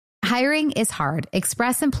Hiring is hard.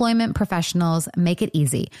 Express Employment professionals make it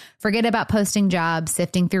easy. Forget about posting jobs,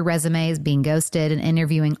 sifting through resumes, being ghosted, and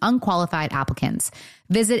interviewing unqualified applicants.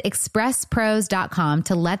 Visit expresspros.com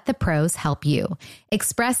to let the pros help you.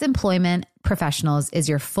 Express Employment Professionals is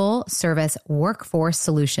your full-service workforce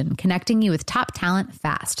solution, connecting you with top talent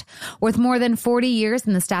fast. With more than 40 years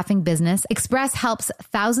in the staffing business, Express helps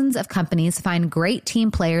thousands of companies find great team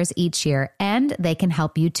players each year, and they can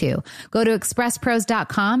help you too. Go to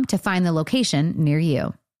expresspros.com to find the location near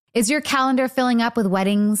you. Is your calendar filling up with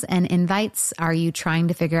weddings and invites? Are you trying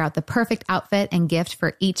to figure out the perfect outfit and gift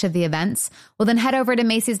for each of the events? Well, then head over to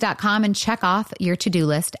Macy's.com and check off your to-do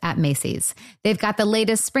list at Macy's. They've got the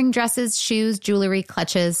latest spring dresses, shoes, jewelry,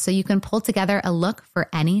 clutches, so you can pull together a look for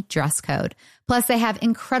any dress code. Plus, they have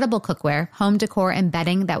incredible cookware, home decor, and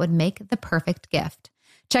bedding that would make the perfect gift.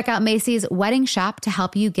 Check out Macy's Wedding Shop to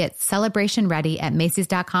help you get celebration ready at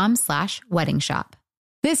Macy's.com/wedding shop.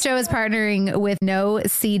 This show is partnering with No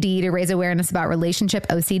CD to raise awareness about relationship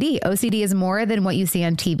OCD. OCD is more than what you see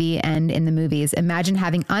on TV and in the movies. Imagine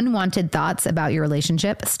having unwanted thoughts about your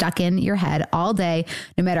relationship stuck in your head all day,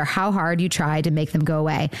 no matter how hard you try to make them go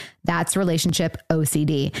away. That's relationship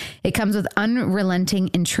OCD. It comes with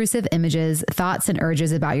unrelenting, intrusive images, thoughts, and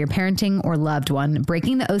urges about your parenting or loved one.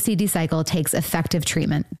 Breaking the OCD cycle takes effective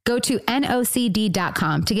treatment. Go to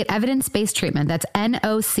nocd.com to get evidence-based treatment. That's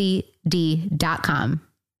nocd.com.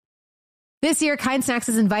 This year, Kind Snacks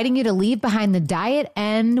is inviting you to leave behind the diet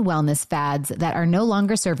and wellness fads that are no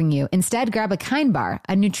longer serving you. Instead, grab a Kind Bar,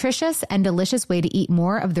 a nutritious and delicious way to eat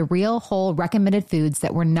more of the real, whole, recommended foods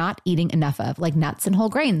that we're not eating enough of, like nuts and whole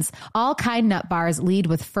grains. All Kind Nut Bars lead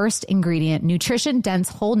with first ingredient, nutrition-dense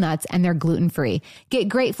whole nuts, and they're gluten-free. Get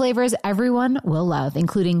great flavors everyone will love,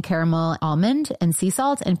 including caramel, almond, and sea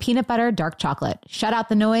salt, and peanut butter dark chocolate. Shut out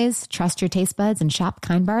the noise, trust your taste buds, and shop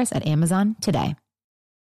Kind Bars at Amazon today.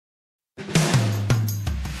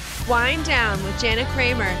 Wind Down with Jana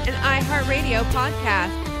Kramer, an iHeartRadio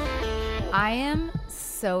podcast. I am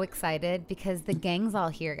so excited because the gang's all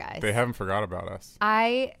here, guys. They haven't forgot about us.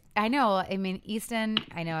 I know. I mean, Easton,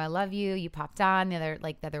 I know I love you. You popped on the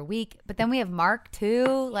other week, but then we have Mark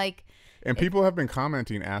too. And people have been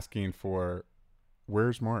commenting, asking for,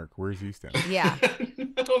 where's Mark? Where's Easton? Yeah.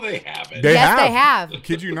 No, they haven't. They They have.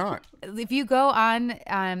 Kid you not. If you go on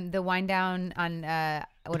the Wind Down on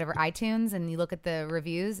whatever iTunes and you look at the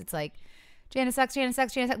reviews, it's like, Jana sucks, Jana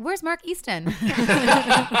sucks, Jana sucks. Where's Mark Easton?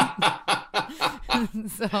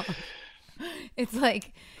 So it's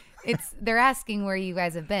like, they're asking where you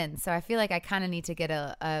guys have been. So I feel like I kind of need to get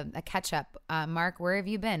a catch up. Mark, where have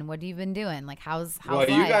you been? What have you been doing? Like, how's well, life?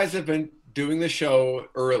 you guys have been doing the show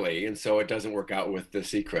early, and so it doesn't work out with the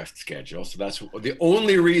Seacrest schedule. So that's the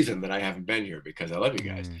only reason that I haven't been here, because I love you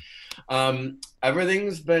guys.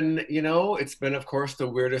 Everything's been, it's been, of course, the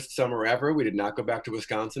weirdest summer ever. We did not go back to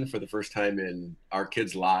Wisconsin for the first time in our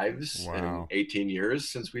kids' lives in 18 years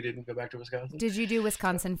since we didn't go back to Wisconsin. Did you do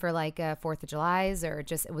Wisconsin for like 4th of July's, or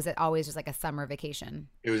was it always just like a summer vacation?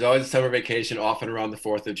 It was always a summer vacation, often around the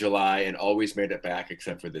 4th of July, and always made it back,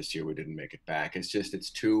 except for this year we didn't make it back. It's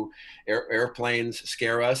too airplanes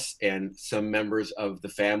scare us, and some members of the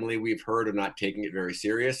family we've heard are not taking it very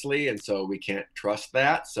seriously, and so we can't trust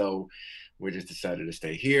that. So we just decided to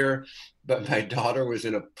stay here. But my daughter was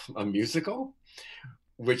in a musical,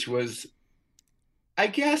 which was, I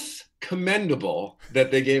guess, commendable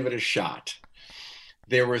that they gave it a shot.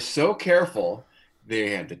 They were so careful.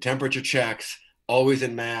 They had the temperature checks, always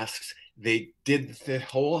in masks. They did the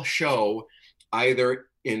whole show either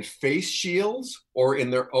in face shields or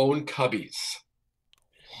in their own cubbies.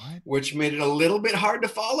 What? Which made it a little bit hard to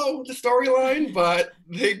follow the storyline, but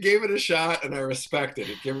they gave it a shot, and I respect it.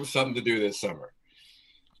 It gave them something to do this summer.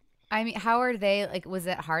 I mean, how are they, like, was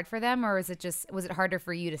it hard for them, or was it harder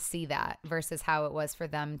for you to see that versus how it was for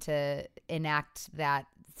them to enact that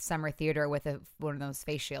summer theater with one of those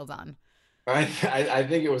face shields on? I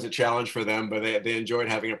think it was a challenge for them, but they enjoyed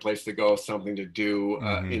having a place to go, something to do.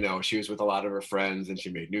 She was with a lot of her friends, and she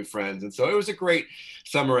made new friends. And so it was a great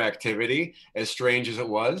summer activity, as strange as it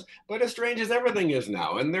was, but as strange as everything is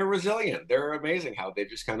now. And they're resilient. They're amazing how they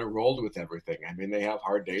just kind of rolled with everything. I mean, they have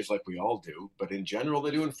hard days like we all do, but in general,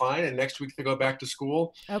 they're doing fine. And next week they go back to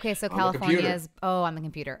school. Okay, so California is on the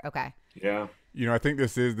computer. Okay. Yeah. I think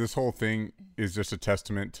this whole thing is just a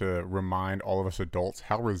testament to remind all of us adults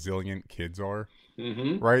how resilient kids are,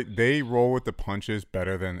 right? They roll with the punches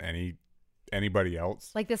better than anybody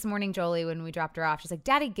else. Like this morning, Jolie, when we dropped her off, she's like,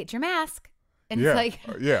 "Daddy, get your mask." And it's like,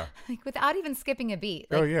 like without even skipping a beat.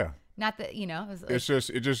 Like, oh yeah. Not that, it was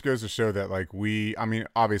like, it just goes to show that, like,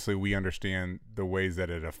 obviously we understand the ways that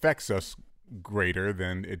it affects us greater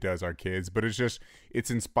than it does our kids, but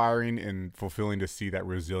it's inspiring and fulfilling to see that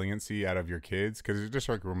resiliency out of your kids, because it just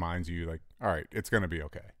like reminds you like, all right, it's gonna be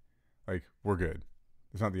okay, like we're good,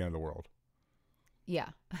 it's not the end of the world. Yeah.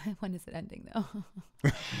 When is it ending though?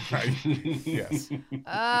 Right. Yes.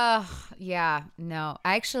 Yeah, no,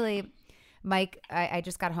 actually, Mike, I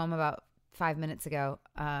just got home about 5 minutes ago.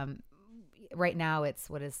 Right now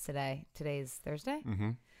what is today? Today's Thursday.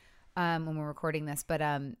 When we're recording this, but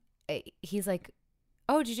he's like,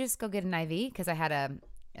 "Oh, did you just go get an IV?" Because I had a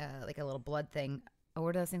like a little blood thing. Oh,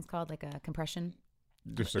 what are those things called? Like a compression.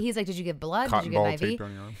 He's like, "Did you give blood? Did you get an IV?"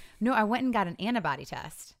 On your arm? No, I went and got an antibody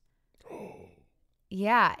test.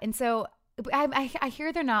 Yeah, and so I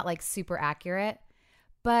hear they're not like super accurate,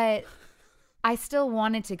 but I still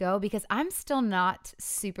wanted to go because I'm still not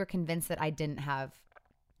super convinced that I didn't have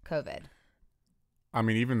COVID. I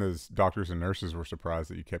mean, even those doctors and nurses were surprised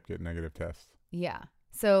that you kept getting negative tests. Yeah.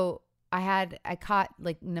 So I caught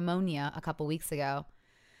like pneumonia a couple weeks ago.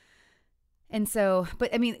 And so,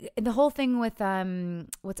 but I mean, the whole thing with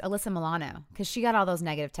Alyssa Milano, because she got all those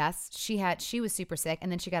negative tests, she was super sick,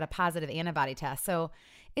 and then she got a positive antibody test. So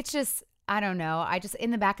it's just, I don't know. I just,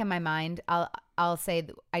 in the back of my mind, I'll say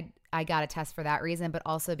I got a test for that reason, but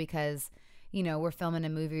also because, you know, we're filming a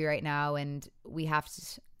movie right now and we have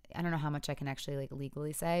to, I don't know how much I can actually like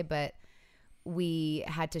legally say, but we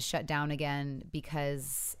had to shut down again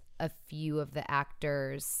because a few of the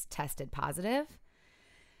actors tested positive.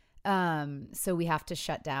 So we have to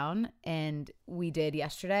shut down, and we did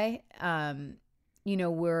yesterday. You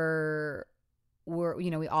know, we're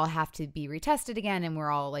you know, we all have to be retested again, and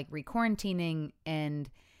we're all like re-quarantining, and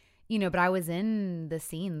you know, but I was in the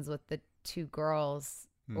scenes with the two girls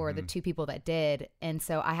or the two people that did, and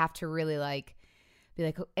so I have to really like be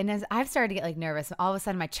like, and as I've started to get like nervous, all of a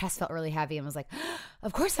sudden my chest felt really heavy and was like,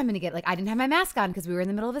 of course I'm going to get, like, I didn't have my mask on because we were in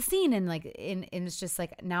the middle of a scene, and like, and it's just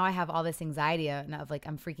like, now I have all this anxiety and of like,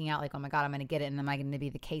 I'm freaking out, like, oh my God, I'm going to get it. And am I going to be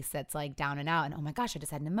the case that's like down and out? And oh my gosh, I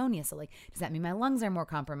just had pneumonia. So like, does that mean my lungs are more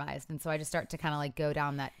compromised? And so I just start to kind of like go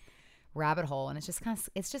down that rabbit hole, and it's just kind of,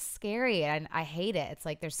 it's just scary. And I hate it. It's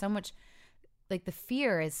like, there's so much, like the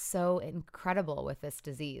fear is so incredible with this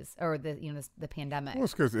disease, or the, you know, the pandemic. Well,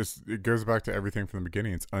 it's because it goes back to everything from the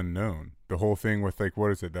beginning. It's unknown. The whole thing with like,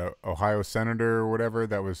 what is it, the Ohio senator or whatever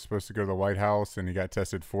that was supposed to go to the White House, and he got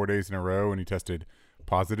tested 4 days in a row, and he tested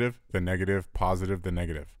positive, the negative, positive, the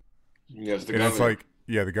negative. Yes, the and governor. it's like,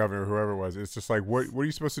 yeah, the governor, whoever it was. It's just like, what are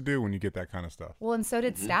you supposed to do when you get that kind of stuff? Well, and so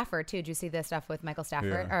did Stafford too. Did you see the stuff with Michael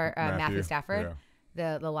Stafford or Matthew Stafford? Yeah.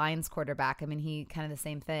 The Lions quarterback. I mean, he kind of the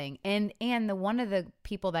same thing. And the one of the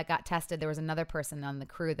people that got tested, there was another person on the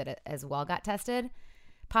crew that as well got tested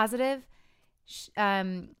positive.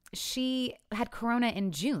 She had corona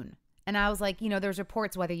in June. And I was like, you know, there's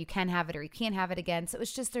reports whether you can have it or you can't have it again. So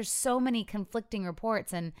it's just, there's so many conflicting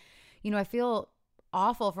reports. And, you know, I feel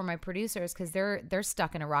awful for my producers because they're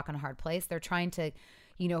stuck in a rock and a hard place. They're trying to,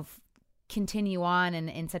 you know, continue on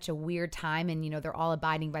in such a weird time, and you know, they're all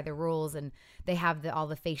abiding by the rules, and they have all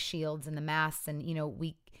the face shields and the masks, and you know,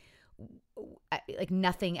 we like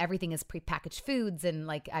nothing, everything is prepackaged foods, and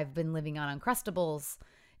like I've been living on Uncrustables,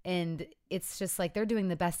 and it's just like they're doing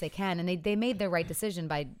the best they can, and they made the right decision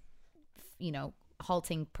by, you know,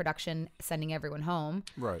 halting production, sending everyone home,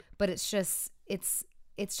 right? But it's just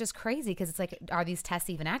crazy because it's like, are these tests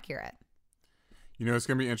even accurate? You know, it's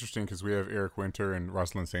going to be interesting because we have Eric Winter and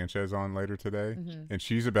Rosalind Sanchez on later today, and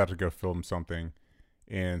she's about to go film something.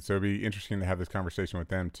 And so it'd be interesting to have this conversation with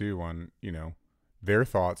them, too, on, you know, their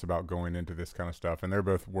thoughts about going into this kind of stuff. And they're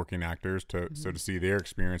both working actors, so to see their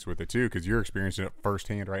experience with it, too, because you're experiencing it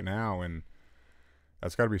firsthand right now, and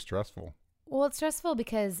that's got to be stressful. Well, it's stressful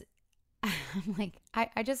because I'm like,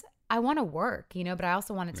 I want to work, you know, but I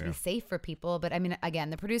also want it to be safe for people. But I mean,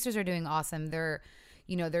 again, the producers are doing awesome. They're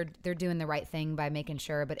doing the right thing by making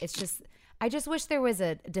sure, but it's just, I just wish there was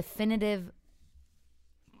a definitive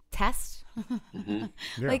test. Yeah.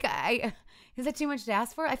 Like, is that too much to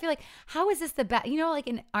ask for? I feel like, how is this the best? You know, like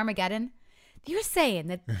in Armageddon, you're saying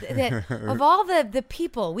that of all the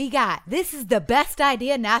people we got, this is the best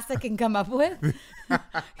idea NASA can come up with.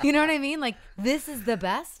 You know what I mean? Like, this is the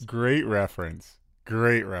best. Great reference.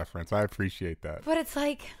 I appreciate that. But it's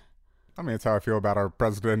like, I mean, it's how I feel about our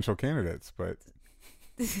presidential candidates, but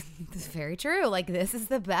it's very true. Like, this is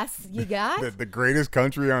the best you got. the greatest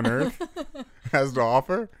country on earth has to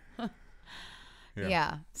offer.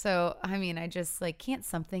 Yeah. So, I mean, I just like, can't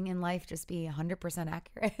something in life just be 100%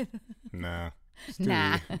 accurate? Nah.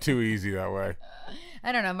 Too easy that way.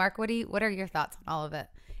 I don't know, Mark. What are your thoughts on all of it,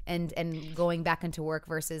 and going back into work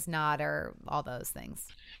versus not, or all those things?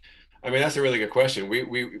 I mean, that's a really good question.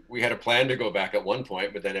 We had a plan to go back at one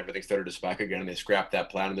point, but then everything started to spike again, and they scrapped that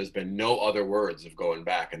plan. And there's been no other words of going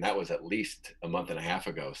back, and that was at least a month and a half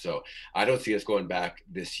ago. So I don't see us going back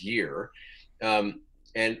this year.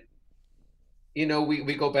 And you know,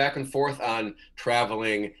 we go back and forth on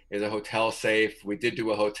traveling. Is a hotel safe? We did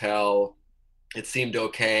do a hotel. It seemed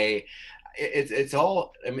okay. It's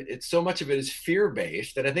all, I mean, it's so much of it is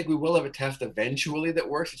fear-based that I think we will have a test eventually that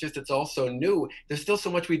works. It's just, it's all so new. There's still so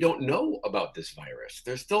much we don't know about this virus.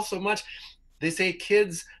 There's still so much. They say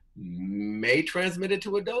kids may transmit it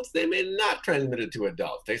to adults. They may not transmit it to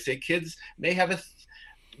adults. They say kids may have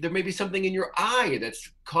there may be something in your eye that's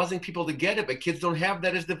causing people to get it, but kids don't have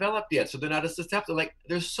that as developed yet. So they're not as susceptible. Like,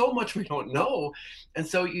 there's so much we don't know. And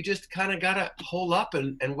so you just kind of got to hold up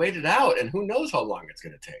and wait it out. And who knows how long it's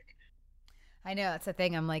going to take. I know, that's the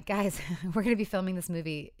thing. I'm like, guys, we're going to be filming this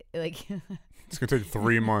movie. Like, it's going to take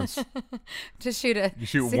 3 months. To shoot a You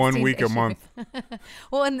shoot 1 week issue. a month.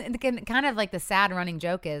 Well, and kind of like the sad running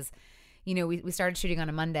joke is, you know, we started shooting on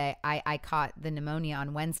a Monday. I caught the pneumonia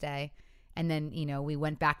on Wednesday. And then, you know, we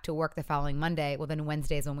went back to work the following Monday. Well, then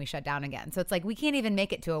Wednesday is when we shut down again. So it's like, we can't even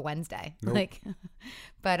make it to a Wednesday. Nope. Like,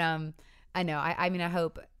 but I know. I mean, I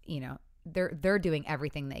hope, you know, they're doing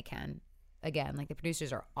everything they can. Again, like, the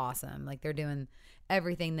producers are awesome. Like, they're doing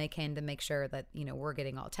everything they can to make sure that, you know, we're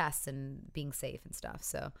getting all tests and being safe and stuff.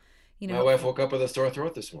 So, you know, my wife woke up with a sore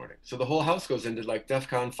throat this morning, so the whole house goes into like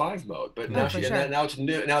DEFCON 5 mode. But now now it's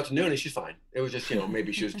noon. Now it's noon, and she's fine. It was just, you know,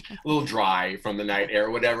 maybe she was a little dry from the night air,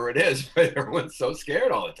 whatever it is. But everyone's so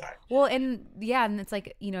scared all the time. Well, and yeah, and it's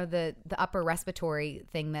like, you know, the upper respiratory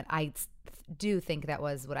thing that I do think that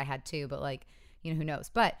was what I had too. But like, you know, who knows?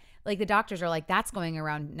 But like, the doctors are like, that's going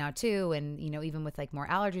around now too, and you know, even with like more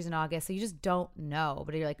allergies in August, so you just don't know.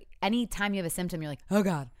 But you're like, anytime you have a symptom, you're like, oh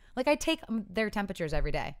God. Like, I take their temperatures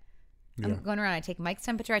every day. Yeah. I'm going around. I take Mike's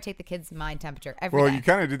temperature. I take the kids' my temperature every day. Well, you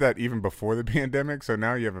kind of did that even before the pandemic, so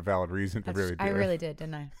now you have a valid reason to really do it. I really did,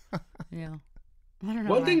 didn't I? Yeah. I don't know.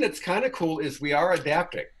 One thing that's kind of cool is we are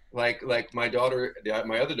adapting. Like my daughter,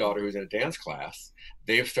 my other daughter who's in a dance class,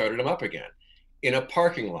 they've started them up again in a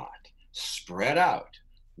parking lot, spread out,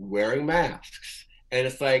 wearing masks. And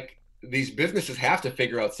it's like, these businesses have to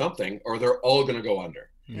figure out something or they're all going to go under.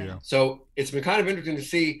 Yeah. So it's been kind of interesting to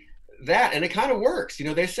see that, and it kind of works. You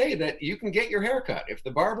know, they say that you can get your hair cut. If the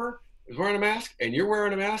barber is wearing a mask and you're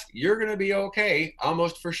wearing a mask, you're going to be okay,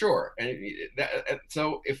 almost for sure. And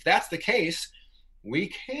so if that's the case, we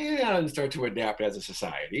can start to adapt as a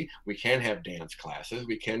society. We can have dance classes.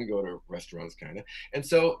 We can go to restaurants, kind of. And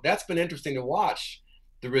so that's been interesting to watch,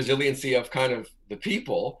 the resiliency of kind of the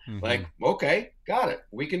people. Mm-hmm. Like, okay, got it.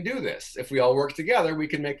 We can do this. If we all work together, we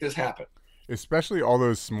can make this happen. Especially all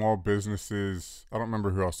those small businesses. I don't remember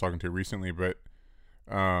who I was talking to recently, but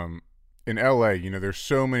in LA, you know, there's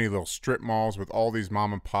so many little strip malls with all these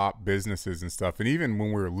mom and pop businesses and stuff. And even when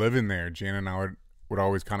we were living there, Jan and I would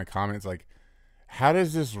always kind of comment, it's like, how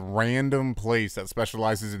does this random place that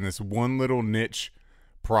specializes in this one little niche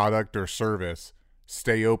product or service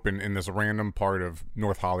stay open in this random part of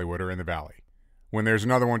North Hollywood or in the Valley, when there's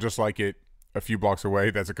another one just like it a few blocks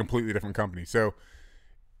away that's a completely different company? So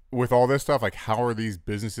with all this stuff, like, how are these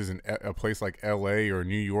businesses in a place like LA or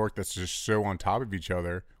New York that's just so on top of each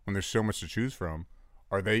other when there's so much to choose from?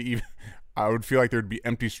 Are they even, I would feel like there'd be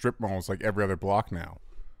empty strip malls like every other block now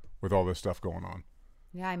with all this stuff going on.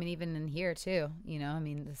 Yeah, I mean, even in here too, you know, I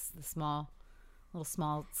mean, the little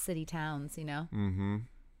small city towns, you know. Mm-hmm.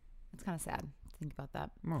 It's kind of sad to think about that.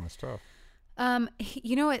 No, it's tough.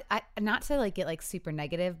 You know what, not to like get like super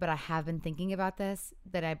negative, but I have been thinking about this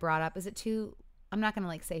that I brought up. Is it too, I'm not going to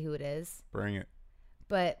like say who it is. Bring it.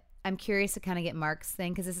 But I'm curious to kind of get Mark's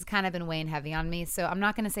thing, because this has kind of been weighing heavy on me. So I'm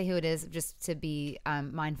not going to say who it is, just to be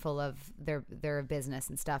mindful of their business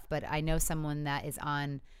and stuff. But I know someone that is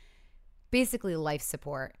on basically life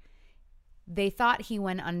support. They thought he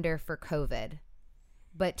went under for COVID,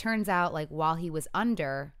 but turns out, like, while he was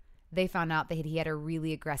under, they found out that he had a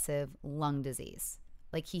really aggressive lung disease.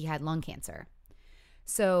 Like, he had lung cancer.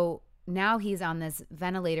 So now he's on this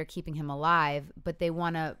ventilator keeping him alive, but they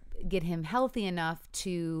want to get him healthy enough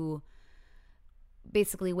to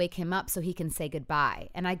basically wake him up so he can say goodbye.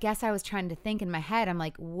 And I guess I was trying to think in my head, I'm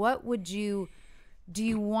like, do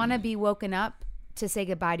you want to be woken up to say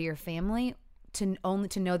goodbye to your family, to only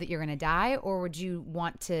to know that you're going to die, or would you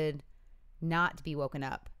want to not be woken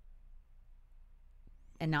up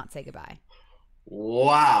and not say goodbye?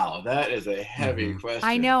 Wow, that is a heavy question.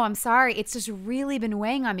 I know, I'm sorry. It's just really been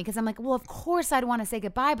weighing on me, because I'm like, well, of course I'd want to say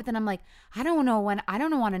goodbye, but then I'm like, I don't want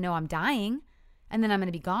to know I'm dying and then I'm going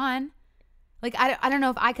to be gone. Like, I don't know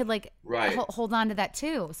if I could like hold on to that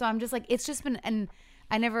too. So I'm just like, it's just been, and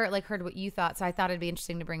I never like heard what you thought, so I thought it'd be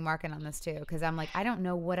interesting to bring Mark in on this too, because I'm like, I don't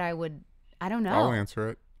know what I don't know. I'll answer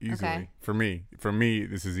it easily. Okay. For me,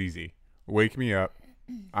 this is easy. Wake me up.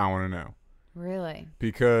 I want to know. Really?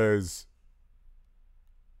 Because,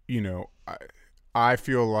 I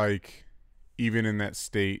feel like even in that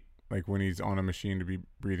state, like when he's on a machine to be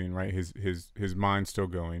breathing, right, his mind's still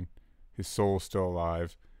going, his soul's still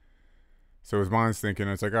alive. So his mind's thinking,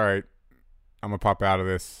 it's like, all right, I'm going to pop out of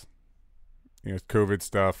this. It's COVID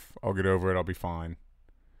stuff. I'll get over it. I'll be fine.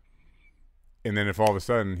 And then if all of a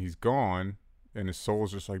sudden he's gone and his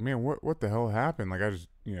soul's just like, man, what the hell happened? Like I just,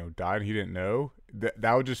 died and he didn't know.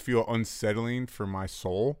 That would just feel unsettling for my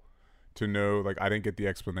soul to know, like, I didn't get the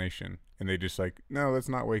explanation. And they just like, no, let's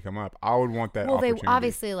not wake him up. I would want that opportunity. Well, they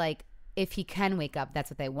obviously, like, if he can wake up,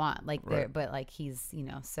 that's what they want. Like, right. But, like, he's,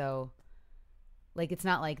 so, like, it's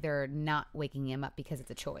not like they're not waking him up because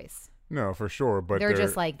it's a choice. No, for sure. But they're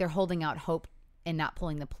just, like, they're holding out hope and not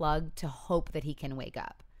pulling the plug to hope that he can wake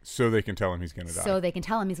up. So they can tell him he's going to die. So they can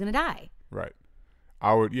tell him he's going to die. Right.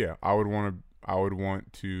 I would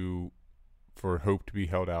want to, for hope to be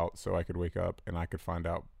held out so I could wake up and I could find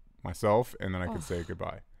out myself and then I could say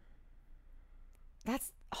goodbye.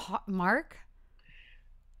 That's hot, Mark.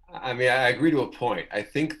 I mean, I agree to a point. I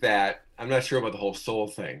think that I'm not sure about the whole soul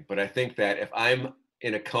thing, but I think that if I'm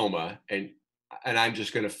in a coma and I'm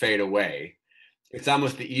just going to fade away, it's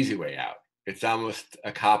almost the easy way out. It's almost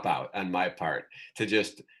a cop out on my part to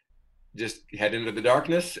just head into the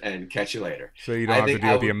darkness and catch you later. So you don't have to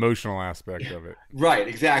deal with the emotional aspect of it. Right,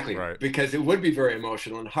 exactly. Right. Because it would be very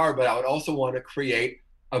emotional and hard, but I would also want to create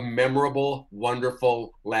a memorable,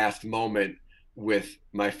 wonderful last moment with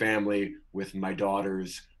my family, with my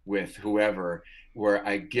daughters, with whoever, where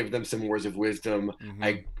I give them some words of wisdom. Mm-hmm.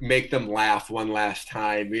 I make them laugh one last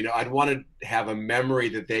time. I'd want to have a memory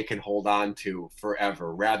that they can hold on to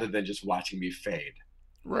forever rather than just watching me fade.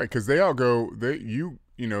 Right, because they all go,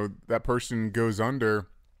 that person goes under,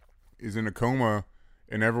 is in a coma,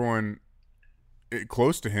 and everyone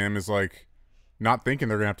close to him is like not thinking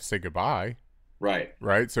they're going to have to say goodbye. Right.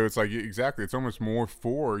 Right. So it's like, exactly. It's almost more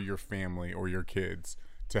for your family or your kids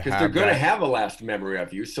to have. Because they're going to have a last memory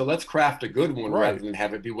of you. So let's craft a good one right. rather than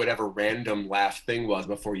have it be whatever random last thing was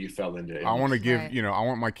before you fell into it. I want to give, I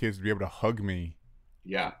want my kids to be able to hug me.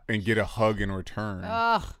 Yeah. And get a hug in return.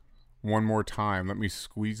 Ugh. One more time. Let me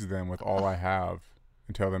squeeze them with all I have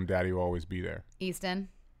and tell them daddy will always be there. Easton?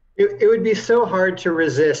 It would be so hard to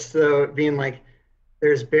resist, though, being like,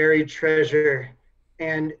 there's buried treasure.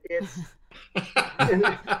 And it's...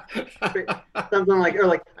 something like, or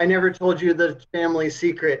like, I never told you the family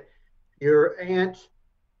secret. Your aunt.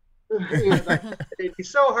 It'd be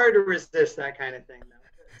so hard to resist that kind of thing,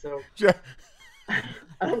 though. So I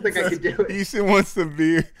don't think I could do it. Easton wants to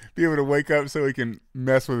be able to wake up so he can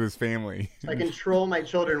mess with his family. I can troll my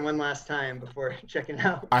children one last time before checking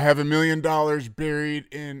out. I have $1 million buried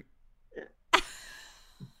in, and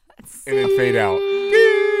then fade out.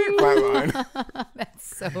 Flatline.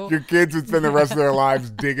 That's so. Your kids would spend the rest of their lives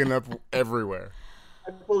digging up everywhere.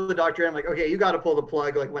 I pull the doctor in. I'm like, okay, you got to pull the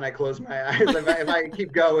plug. Like when I close my eyes, if I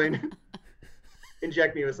keep going,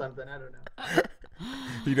 inject me with something. I don't know.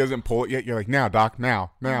 He doesn't pull it yet. You're like, now, doc,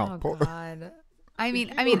 now. Oh pull. God. I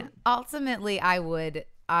mean, ultimately, I would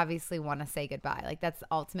obviously want to say goodbye. Like that's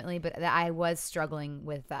ultimately, but I was struggling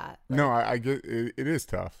with that. Like, no, I get it. It is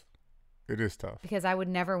tough. It is tough because I would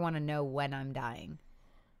never want to know when I'm dying.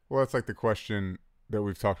 Well, that's like the question that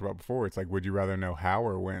we've talked about before. It's like, would you rather know how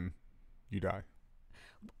or when you die?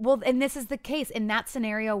 Well, and this is the case in that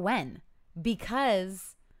scenario when,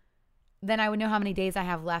 because then I would know how many days I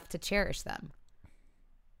have left to cherish them.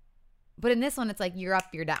 But in this one, it's like, you're up,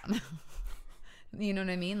 you're down. You know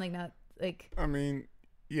what I mean? Like, not like. I mean,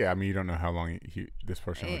 yeah. I mean, you don't know how long this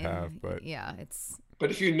person would have, but. Yeah, it's.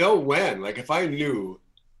 But if you know when, like if I knew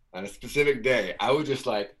on a specific day, I would just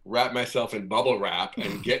like wrap myself in bubble wrap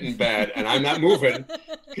and get in bed and I'm not moving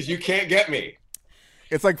because you can't get me.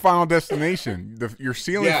 It's like Final Destination. Your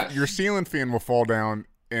ceiling fan will fall down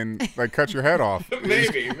and like cut your head off.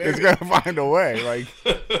 maybe. It's gonna find a way. Like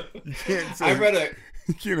you can't.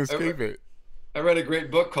 You can't escape it. I read a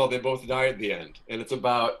great book called "They Both Die at the End," and it's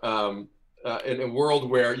about in a world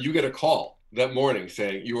where you get a call that morning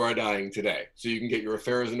saying you are dying today, so you can get your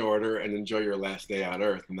affairs in order and enjoy your last day on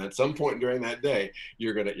Earth. And at some point during that day,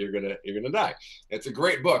 you're gonna die. It's a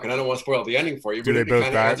great book, and I don't want to spoil the ending for you, but it kind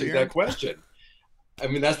of answers that question. I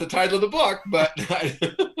mean, that's the title of the book, but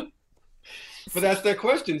but that's the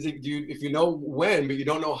question. If you know when, but you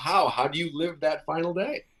don't know how do you live that final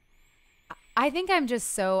day? I think I'm just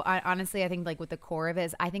so, honestly, I think like what the core of it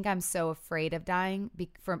is, I think I'm so afraid of dying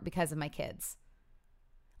because of my kids.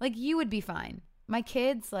 Like you would be fine. my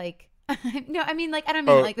kids, like, no, I mean, like, I don't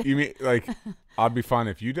mean like. You mean like I'd be fine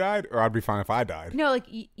if you died, or I'd be fine if I died? No, like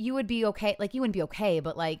you would be okay. Like you wouldn't be okay,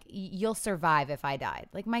 but like you'll survive if I died.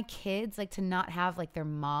 Like my kids, like to not have like their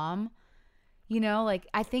mom, you know, like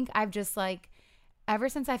I think I've just like, ever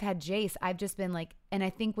since I've had Jace, I've just been like, and I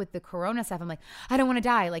think with the corona stuff, I'm like, I don't want to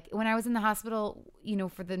die. Like when I was in the hospital, you know,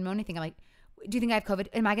 for the pneumonia thing, I'm like, do you think I have COVID?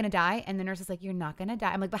 Am I going to die? And the nurse is like, you're not going to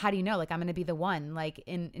die. I'm like, but how do you know? Like I'm going to be the one. Like,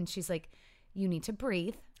 and she's like, you need to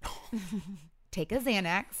breathe. Take a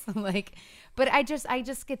Xanax. Like, but I just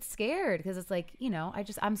get scared because it's like, you know,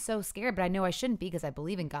 I'm so scared, but I know I shouldn't be because I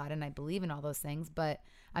believe in God and I believe in all those things, but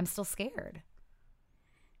I'm still scared.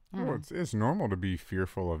 Well, it's normal to be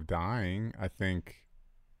fearful of dying. I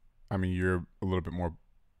mean, you're a little bit more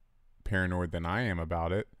paranoid than I am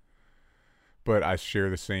about it, but I share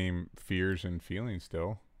the same fears and feelings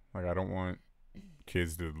still. Like, I don't want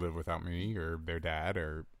kids to live without me or their dad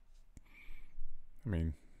I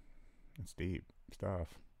mean, it's deep stuff.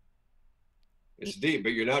 It's deep,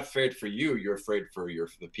 but you're not afraid for you. You're afraid for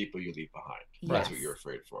the people you leave behind. Yes. That's what you're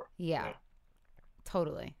afraid for. Yeah.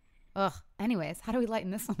 Totally. Ugh. Anyways, how do we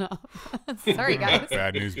lighten this one up? Sorry, guys.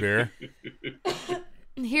 Bad news bear.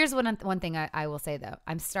 Here's one thing I will say, though.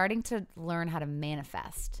 I'm starting to learn how to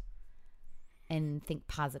manifest and think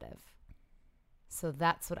positive. So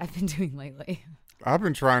that's what I've been doing lately. I've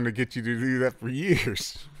been trying to get you to do that for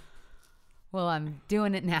years. Well, I'm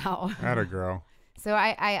doing it now. Atta girl. So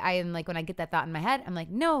I am like, when I get that thought in my head, I'm like,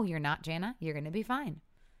 no, you're not, Jana. You're going to be fine.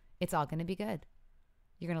 It's all going to be good.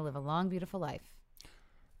 You're going to live a long, beautiful life.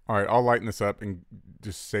 All right, I'll lighten this up and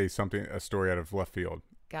just say a story out of left field.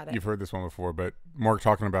 Got it. You've heard this one before, but Mark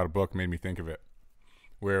talking about a book made me think of it.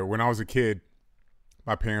 Where when I was a kid,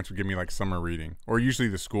 my parents would give me like summer reading, or usually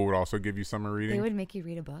the school would also give you summer reading. They would make you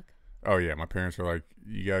read a book? Oh yeah, my parents were like,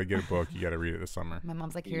 you got to get a book, you got to read it this summer. My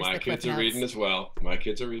mom's like, here's My the kids Cliff are Notes. reading as well. My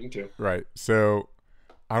kids are reading too. Right. So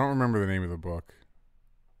I don't remember the name of the book,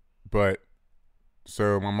 but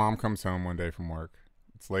so my mom comes home one day from work.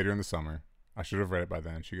 It's later in the summer. I should have read it by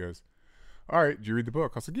then. She goes, all right, did you read the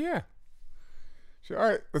book? I was like, yeah. She said, all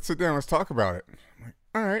right, let's sit down. Let's talk about it. I'm like,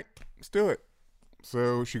 all right, let's do it.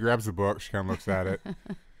 So she grabs the book. She kind of looks at it.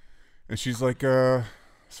 And she's like, so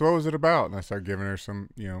what was it about? And I start giving her some,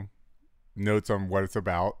 notes on what it's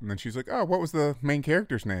about. And then she's like, oh, what was the main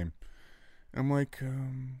character's name? And I'm like,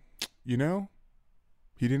 he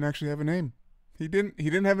didn't actually have a name. He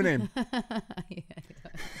didn't have a name.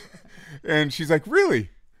 And she's like, really?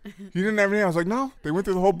 He didn't have a name? I was like, no, they went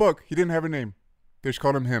through the whole book. He didn't have a name. They just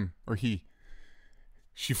called him or he.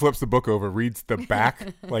 She flips the book over, reads the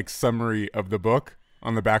back, like summary of the book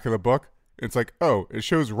on the back of the book. It's like, oh, it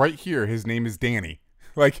shows right here his name is Danny.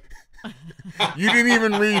 Like, you didn't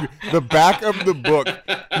even read the back of the book.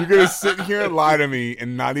 You're going to sit here and lie to me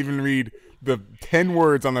and not even read the 10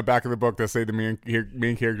 words on the back of the book that say the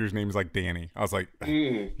main character's name is like Danny. I was like,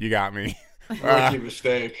 you got me. Rookie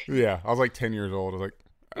mistake. Yeah, I was like 10 years old. I was like,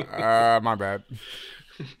 my bad.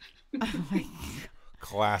 Oh my God.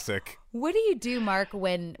 Classic. What do you do, Mark,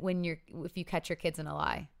 if you catch your kids in a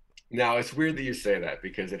lie? Now, it's weird that you say that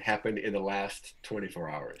because it happened in the last 24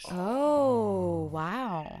 hours. Oh,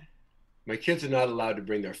 wow. My kids are not allowed to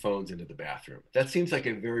bring their phones into the bathroom. That seems like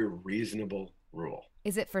a very reasonable rule.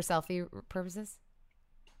 Is it for selfie purposes?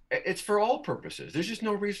 It's for all purposes. There's just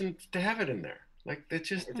no reason to have it in there. Like,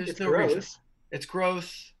 there's no gross. reason. It's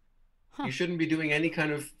gross. Huh. You shouldn't be doing any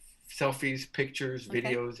kind of selfies, pictures,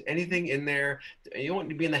 videos, anything in there. You don't want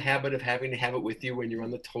to be in the habit of having to have it with you when you're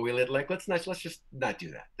on the toilet. Like, let's just not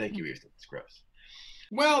do that. Thank you, Houston. It's gross.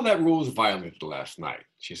 Well, that rule was violated last night.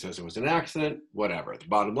 She says it was an accident, whatever. The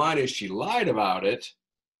bottom line is she lied about it.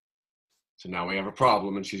 So now we have a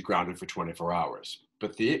problem and she's grounded for 24 hours.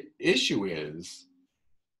 But the issue is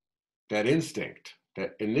that instinct,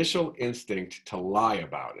 that initial instinct to lie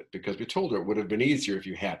about it, because we told her it would have been easier if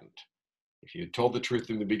you hadn't. If you had told the truth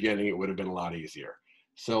in the beginning, it would have been a lot easier.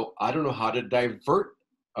 So I don't know how to divert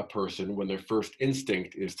a person when their first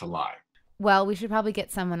instinct is to lie. Well, we should probably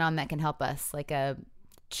get someone on that can help us, like a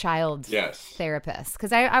child therapist.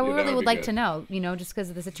 Because I really would like to know, just because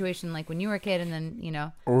of the situation, like when you were a kid and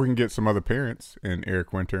then, Or we can get some other parents, and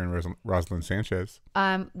Eric Winter and Rosalind Sanchez.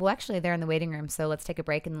 Well, actually, they're in the waiting room. So let's take a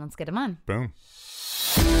break and let's get them on. Boom.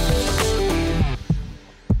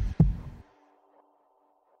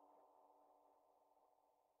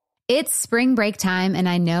 It's spring break time, and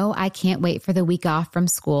I know I can't wait for the week off from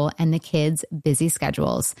school and the kids' busy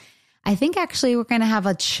schedules. I think actually we're going to have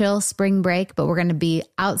a chill spring break, but we're going to be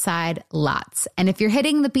outside lots. And if you're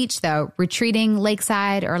hitting the beach though, retreating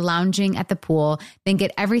lakeside or lounging at the pool, then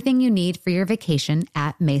get everything you need for your vacation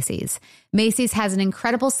at Macy's. Macy's has an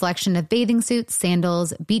incredible selection of bathing suits,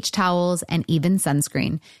 sandals, beach towels, and even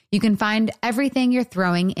sunscreen. You can find everything you're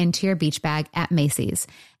throwing into your beach bag at Macy's.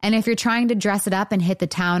 And if you're trying to dress it up and hit the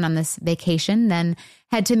town on this vacation, then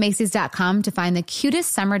head to Macy's.com to find the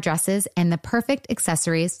cutest summer dresses and the perfect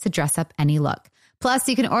accessories to dress up any look. Plus,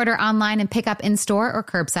 you can order online and pick up in store or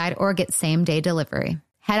curbside or get same-day delivery.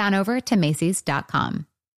 Head on over to Macy's.com.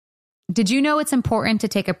 Did you know it's important to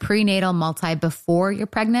take a prenatal multi before you're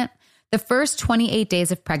pregnant? The first 28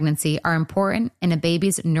 days of pregnancy are important in a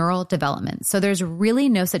baby's neural development, so there's really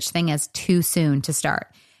no such thing as too soon to start.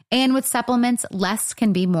 And with supplements, less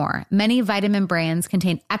can be more. Many vitamin brands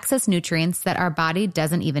contain excess nutrients that our body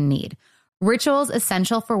doesn't even need. Ritual's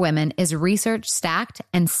Essential for Women is research-stacked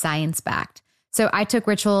and science-backed. So I took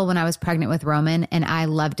Ritual when I was pregnant with Roman, and I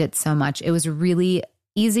loved it so much. It was really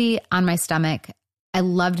easy on my stomach. I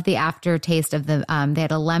loved the aftertaste of the, they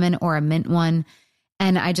had a lemon or a mint one.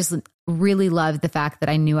 And I just really loved the fact that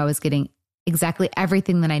I knew I was getting exactly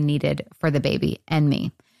everything that I needed for the baby and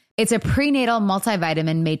me. It's a prenatal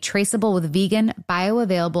multivitamin made traceable with vegan,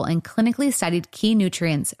 bioavailable, and clinically studied key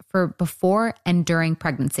nutrients for before and during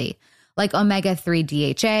pregnancy, like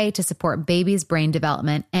omega-3 DHA to support baby's brain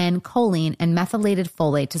development and choline and methylated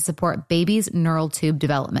folate to support baby's neural tube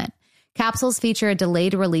development. Capsules feature a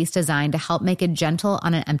delayed release design to help make it gentle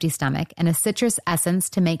on an empty stomach and a citrus essence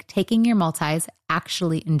to make taking your multis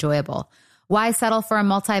actually enjoyable. Why settle for a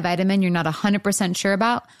multivitamin you're not 100% sure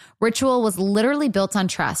about? Ritual was literally built on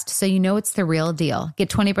trust, so you know it's the real deal. Get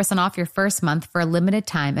 20% off your first month for a limited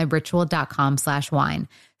time at ritual.com/wine.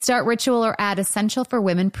 Start Ritual or add Essential for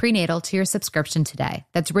Women Prenatal to your subscription today.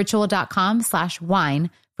 That's ritual.com/wine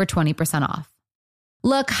for 20% off.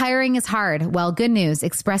 Look, hiring is hard. Well, good news.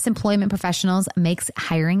 Express Employment Professionals makes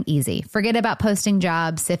hiring easy. Forget about posting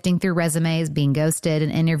jobs, sifting through resumes, being ghosted,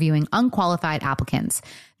 and interviewing unqualified applicants.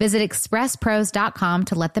 Visit expresspros.com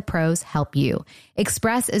to let the pros help you.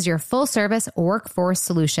 Express is your full-service workforce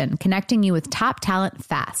solution, connecting you with top talent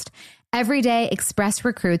fast. Every day, Express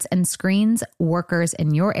recruits and screens workers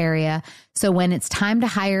in your area, so when it's time to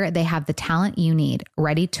hire, they have the talent you need,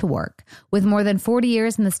 ready to work. With more than 40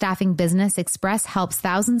 years in the staffing business, Express helps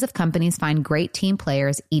thousands of companies find great team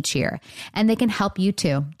players each year, and they can help you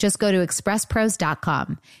too. Just go to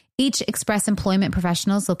expresspros.com. Each Express Employment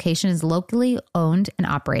Professionals location is locally owned and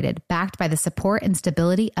operated, backed by the support and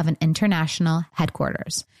stability of an international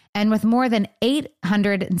headquarters. And with more than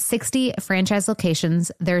 860 franchise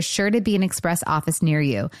locations, there's sure to be an Express office near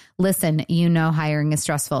you. Listen, you know hiring is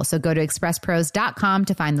stressful, so go to expresspros.com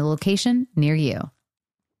to find the location near you.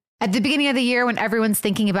 At the beginning of the year, when everyone's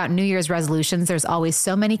thinking about New Year's resolutions, there's always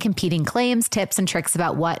so many competing claims, tips, and tricks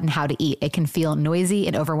about what and how to eat. It can feel noisy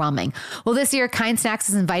and overwhelming. Well, this year, Kind Snacks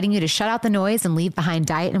is inviting you to shut out the noise and leave behind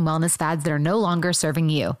diet and wellness fads that are no longer serving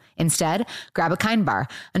you. Instead, grab a Kind Bar,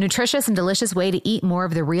 a nutritious and delicious way to eat more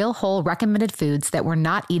of the real, whole, recommended foods that we're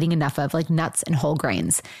not eating enough of, like nuts and whole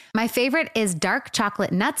grains. My favorite is dark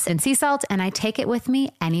chocolate nuts and sea salt, and I take it with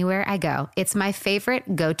me anywhere I go. It's my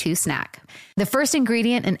favorite go-to snack. The first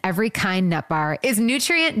ingredient in every Kind nut bar is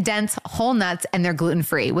nutrient-dense whole nuts, and they're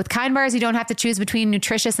gluten-free. With Kind bars, you don't have to choose between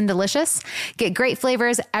nutritious and delicious. Get great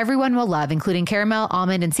flavors everyone will love, including caramel,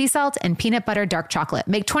 almond, and sea salt, and peanut butter dark chocolate.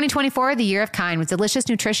 Make 2024 the year of Kind with delicious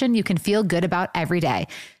nutrition you can feel good about every day.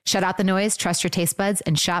 Shut out the noise, trust your taste buds,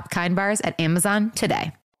 and shop Kind bars at Amazon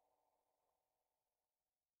today.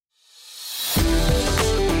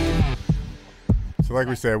 So like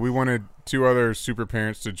we said, we wanted two other super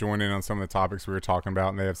parents to join in on some of the topics we were talking about,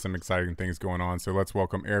 and they have some exciting things going on. So let's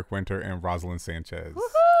welcome Eric Winter and Rosalind Sanchez.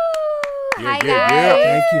 Woohoo! Hi, guys.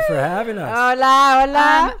 Thank you for having us. Hola,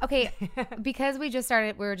 hola. Okay, because we just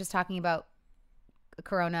started, we were just talking about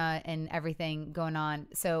Corona and everything going on.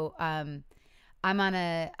 So I'm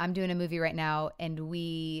doing a movie right now, and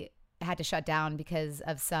we had to shut down because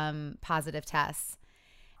of some positive tests.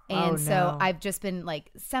 And so I've just been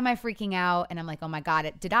like semi freaking out, and I'm like, oh my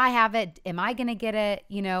God, did I have it? Am I going to get it?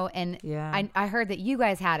 You know, and yeah. I heard that you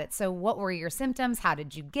guys had it. So what were your symptoms? How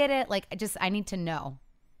did you get it? Like, I need to know.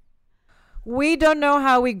 We don't know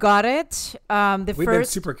how we got it. We've been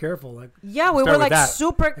super careful. Like, yeah, we were like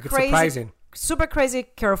super crazy,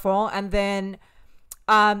 careful. And then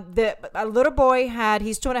a little boy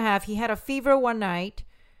he's 2.5. He had a fever one night.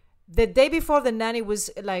 The day before, the nanny was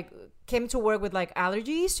like, came to work with like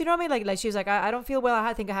allergies, you know what I mean? Like she was like, I don't feel well.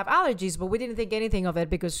 I think I have allergies, but we didn't think anything of it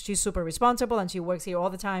because she's super responsible and she works here all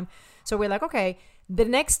the time. So we're like, okay. The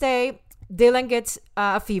next day, Dylan gets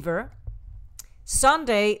a fever.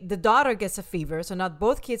 Sunday, the daughter gets a fever. So not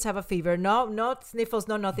both kids have a fever. No sniffles,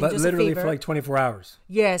 no nothing, but just literally a fever. for like 24 hours.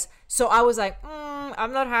 Yes. So I was like,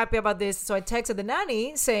 I'm not happy about this. So I texted the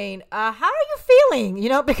nanny saying, how are you feeling? You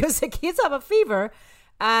know, because the kids have a fever.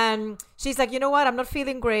 And she's like, you know what? I'm not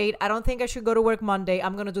feeling great. I don't think I should go to work Monday.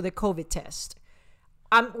 I'm going to do the COVID test.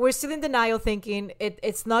 We're still in denial thinking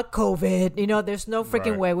it's not COVID. You know, there's no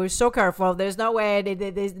freaking way. We're so careful. There's no way.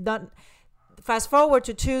 There's not. Fast forward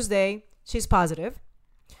to Tuesday. She's positive.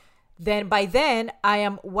 By then, I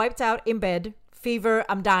am wiped out in bed, fever,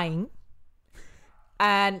 I'm dying.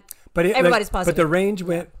 And everybody's positive. But the range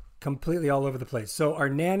went completely all over the place. So our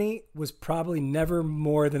nanny was probably never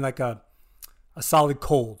more than like a solid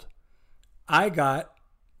cold. I got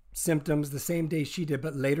symptoms the same day she did,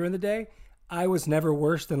 but later in the day, I was never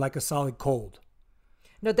worse than like a solid cold.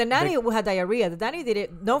 No, the nanny had diarrhea. The nanny did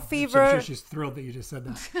it. No fever. I'm sure she's thrilled that you just said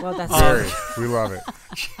that. Well, that's we love it.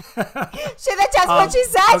 That's what she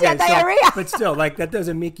said. She had diarrhea. But still, like that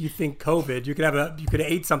doesn't make you think COVID. You could have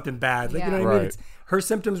ate something bad. Like, you know what I mean? Her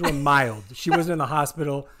symptoms were mild. She wasn't in the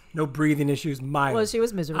hospital. No breathing issues. Mild. Well, she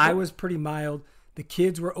was miserable. I was pretty mild. The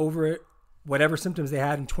kids were over it. Whatever symptoms they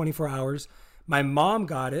had in 24 hours. My mom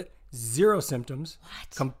got it. 0 symptoms.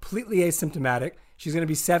 What? Completely asymptomatic. She's going to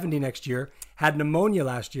be 70 next year. Had pneumonia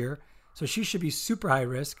last year. So she should be super high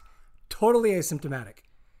risk. Totally asymptomatic.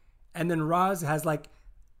 And then Roz has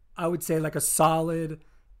I would say a solid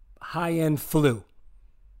high-end flu.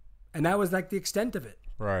 And that was the extent of it.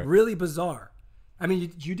 Right. Really bizarre. I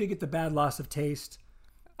mean, you did get the bad loss of taste.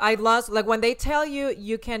 I lost, when they tell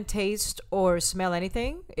you can taste or smell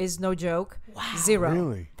anything, is no joke. Wow. 0.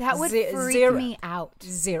 Really? That would freak me out.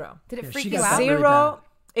 0. Did it freak she you got out? really 0.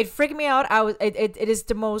 It freaked me out. It is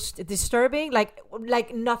the most disturbing. Like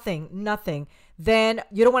nothing. Then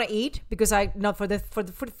you don't want to eat because for the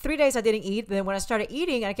 3 days I didn't eat. Then when I started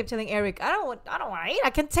eating, I kept telling Eric, I don't want to eat. I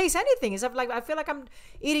can't taste anything. It's I feel like I'm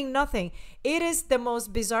eating nothing. It is the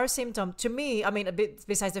most bizarre symptom to me. I mean, a bit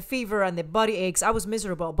besides the fever and the body aches, I was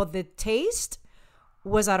miserable, but the taste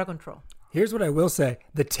was out of control. Here's what I will say: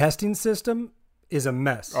 the testing system is a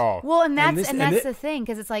mess. Oh, well, and that's the thing,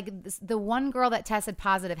 because it's the one girl that tested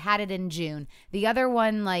positive had it in June. The other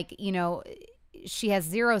one, she has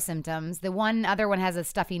 0 symptoms. The other one has a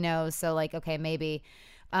stuffy nose, so okay, maybe.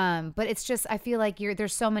 But it's just, I feel like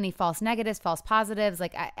there's so many false negatives, false positives.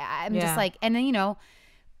 I'm just and then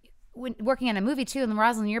when working on a movie too, and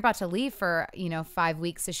Rosalind, you're about to leave for 5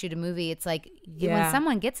 weeks to shoot a movie. It's when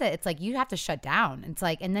someone gets it, it's you have to shut down. It's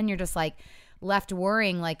and then you're just left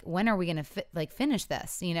worrying when are we gonna finish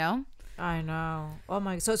this? I know. Oh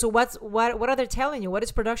my. So what are they telling you? What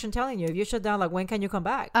is production telling you? If you shut down, when can you come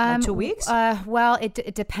back? 2 weeks? Well,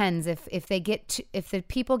 it depends. If the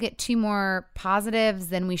people get 2 more positives,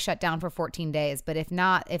 then we shut down for 14 days. But if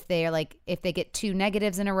not, if they get 2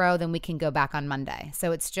 negatives in a row, then we can go back on Monday.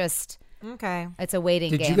 So it's just okay. It's a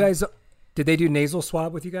waiting game. Did they do nasal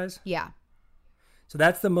swab with you guys? Yeah. So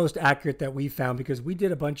that's the most accurate that we found, because we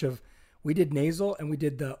did we did nasal and we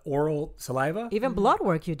did the oral saliva. Even blood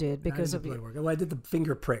work you did because of blood work. Well, I did the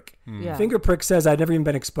finger prick. Yeah. Finger prick says I'd never even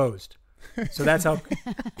been exposed. So that's how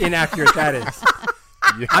inaccurate that is.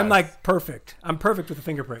 Yes. I'm perfect. I'm perfect with the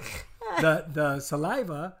finger prick. The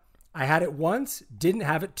saliva, I had it once, didn't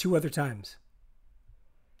have it 2 other times.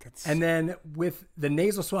 And then with the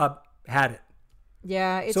nasal swab, had it.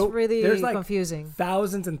 Yeah, it's so really there's confusing.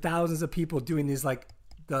 Thousands and thousands of people doing these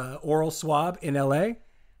the oral swab in LA.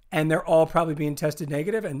 And they're all probably being tested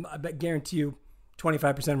negative, and I guarantee you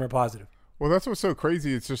 25% of them are positive. Well, that's what's so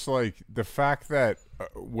crazy. It's just the fact that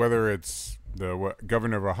whether it's the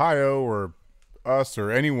governor of Ohio or us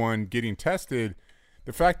or anyone getting tested,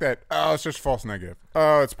 the fact that, it's just false negative.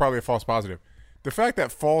 It's probably a false positive. The fact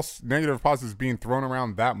that false negative positive is being thrown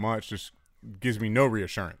around that much just gives me no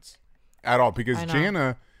reassurance at all. Because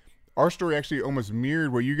Jana, our story actually almost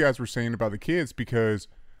mirrored what you guys were saying about the kids, because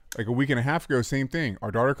a week and a half ago, same thing.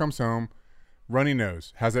 Our daughter comes home, runny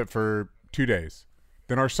nose, has it for 2 days.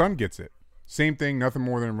 Then our son gets it. Same thing, nothing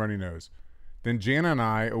more than a runny nose. Then Jana and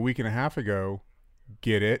I, a week and a half ago,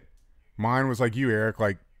 get it. Mine was like you, Eric,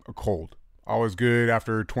 a cold. I was good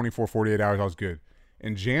after 24, 48 hours, I was good.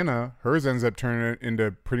 And Jana, hers ends up turning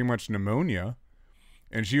into pretty much pneumonia.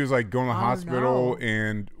 And she was going to the hospital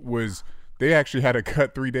and they actually had to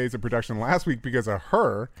cut 3 days of production last week because of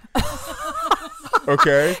her.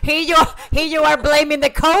 Okay. Here you are blaming the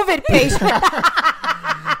COVID patient.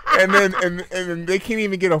 and then they can't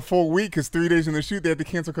even get a full week because 3 days in the shoot they had to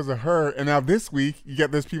cancel because of her. And now this week you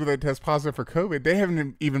got those people that test positive for COVID. They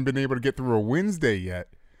haven't even been able to get through a Wednesday yet.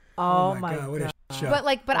 Oh my God.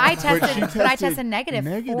 But I she tested negative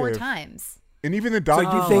 4 negative. times. And even the So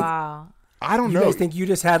doctor, you think Wow. I don't you know. guys think you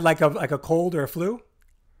just had like a cold or a flu?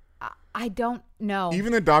 I don't know.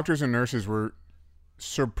 Even the doctors and nurses were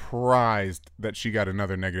surprised that she got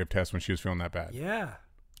another negative test when she was feeling that bad. Yeah.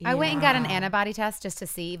 I went and got an antibody test just to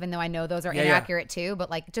see, even though I know those are Yeah, inaccurate too, but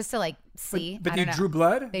like just to like see. But I they don't know. drew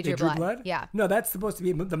blood? They drew blood. Yeah. No, that's supposed to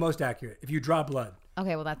be the most accurate. If you draw blood.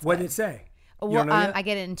 Okay, well that's What good. did it say? You Well, don't know yet? I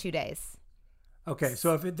get it in 2 days. Okay,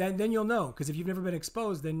 so if it then you'll know, because if you've never been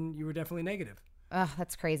exposed, then you were definitely negative. Ugh,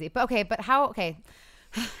 that's crazy. But how? Okay,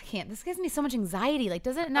 I can't. This gives me so much anxiety. Like,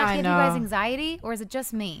 doesn't it not I give you guys know. anxiety, or is it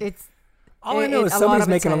just me? It's All I know is a lot somebody's of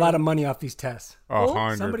making a lot anxiety. of money off these tests.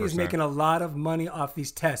 100%. Somebody's making a lot of money off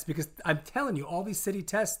these tests because I'm telling you, all these city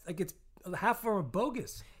tests, like it's half of them are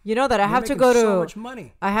bogus. You know that I They're have to making go to so much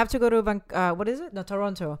money. I have to go to what is it? No,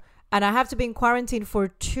 Toronto, and I have to be in quarantine for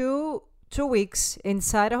two weeks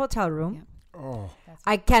inside a hotel room. Oh,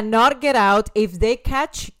 I cannot get out if they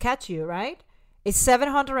catch you. Right? It's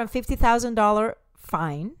 $750,000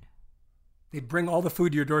 fine. They bring all the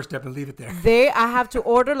food to your doorstep and leave it there. I have to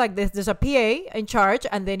order like this. There's a PA in charge,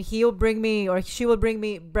 and then he'll bring me or she will bring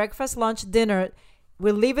me breakfast, lunch, dinner.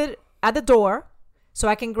 We'll leave it at the door so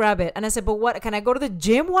I can grab it. And I said, but what? Can I go to the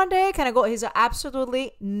gym one day? Can I go? He's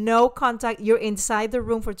absolutely no contact. You're inside the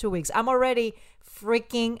room for 2 weeks. I'm already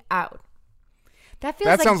freaking out. that feels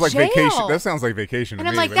that like sounds like jail. vacation. That sounds like vacation to And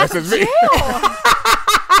I'm me. like, but that's just jail. me.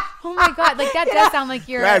 Oh my god, like that does sound like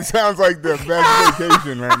you're. That sounds like the best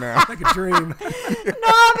vacation right now. Like a dream. No,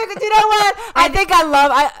 because you know what? I think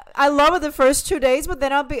I love it the first 2 days, but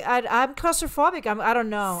then I'm claustrophobic. I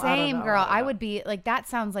don't know. Same girl. I would be like that.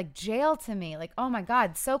 Sounds like jail to me. Like, oh my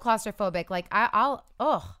god, so claustrophobic. Like I'll.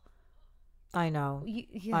 I know.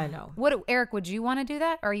 I know. What, Eric? Would you want to do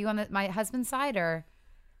that? Or are you on my husband's side or?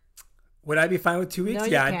 Would I be fine with 2 weeks? No,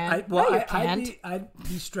 you yeah, can't. well, No, you I'd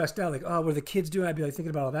be stressed out. Like, oh, what are the kids doing? I'd be like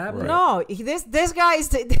thinking about all that. Right. No, this guy is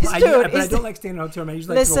this But dude. I is don't like staying in a hotel room. I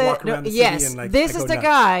usually like to go walk around the city yes, and like. this I is go the nuts.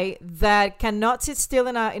 guy that cannot sit still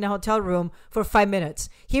in a hotel room for 5 minutes.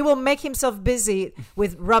 He will make himself busy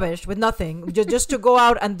with rubbish, with nothing, just to go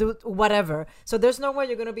out and do whatever. So there's no way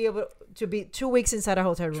you're going to be able to be 2 weeks inside a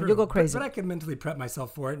hotel room. True. You'll go crazy. But I can mentally prep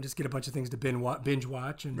myself for it and just get a bunch of things to binge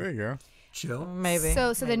watch and There you go. chill. Maybe.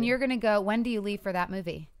 So then you're gonna go. When do you leave for that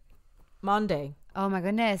movie? Monday. Oh my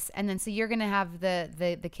goodness! And then so you're gonna have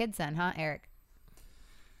the kids then, huh, Eric?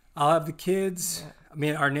 I'll have the kids. I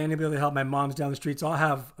mean, our nanny will be able to help. My mom's down the street, so I'll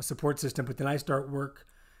have a support system. But then I start work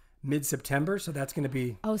mid-September, so that's going to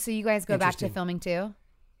be Oh, so you guys go back to Interesting. filming too?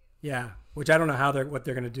 yeah. Which I don't know what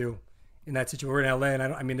they're going to do in that situation. We're in LA, and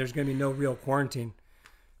I mean, there's going to be no real quarantine.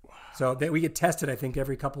 So we get tested, I think,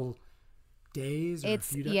 every couple days. Or a It's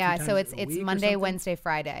few yeah. times So a it's week or Monday, something. Wednesday,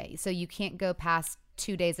 Friday. So you can't go past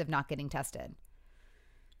 2 days of not getting tested.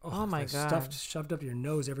 Oh my there's God. Stuff shoved up your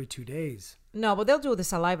nose every 2 days. No, but they'll do the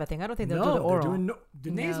saliva thing. I don't think they'll do the No, oral. they're doing the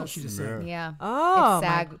nasal. No. She just said. Yeah. Oh,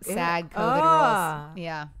 It's my- SAG COVID Ah. rules.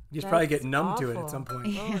 Yeah. You just probably get That's numb to it awful. at some point.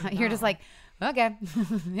 Yeah, you're just like, okay,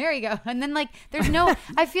 here you go. And then like, there's no.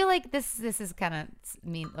 I feel like this is kind of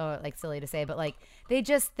mean, or like silly to say, but like they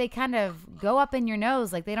kind of go up in your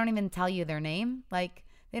nose. Like they don't even tell you their name. Like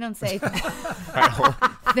they don't say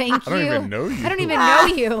thank you. I don't even know you. I don't even know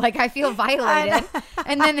you. Like I feel violated.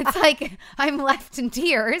 And then it's like I'm left in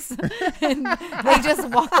tears, and they just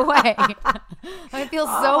walk away. I feel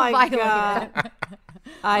so my violated. God.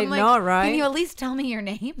 I I'm like, know, right? Can you at least tell me your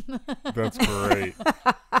name? That's great.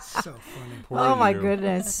 So funny. Poor Oh my you.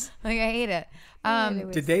 goodness. Like I hate it.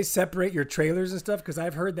 Did they separate your trailers and stuff? Because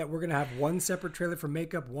I've heard that we're going to have one separate trailer for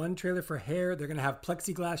makeup, one trailer for hair. They're going to have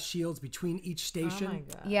plexiglass shields between each station. Oh my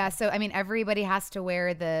God. Yeah, so I mean, everybody has to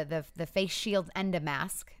wear the face shield and a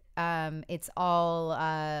mask. It's all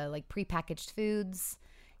like prepackaged foods.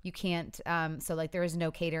 You can't. So like there is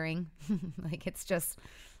no catering. Like it's just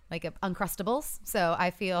like Uncrustables. So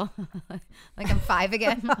I feel like I'm 5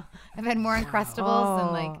 again. I've had more Uncrustables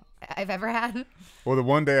than like I've ever had. Well, the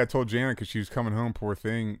one day I told Janet because she was coming home, poor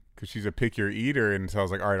thing, because she's a pickier eater, and so I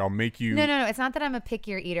was like, all right, I'll make you. No. It's not that I'm a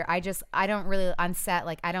pickier eater. I don't really on set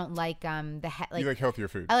like I don't like You like healthier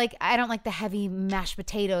food. I don't like the heavy mashed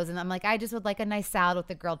potatoes, and I'm like I just would like a nice salad with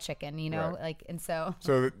the grilled chicken, you know, Right. like and so.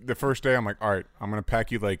 So the first day, I'm like, all right, I'm gonna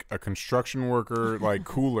pack you like a construction worker like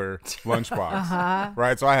cooler lunchbox,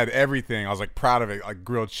 right? So I had everything. I was like proud of it, like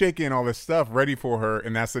grilled chicken, all this stuff ready for her,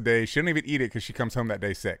 and that's the day she didn't even eat it because she comes home that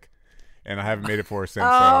day sick, and I haven't made it for her since.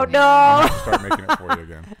 Oh, so no. I'm gonna have to start making it for you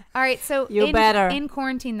again. All right, so You better. in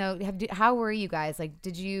quarantine though, how were you guys? Like,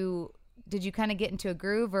 did you kind of get into a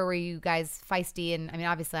groove, or were you guys feisty? And I mean,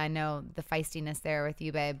 obviously, I know the feistiness there with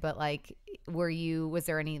you, babe. But like, was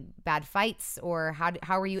there any bad fights, or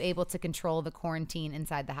how were you able to control the quarantine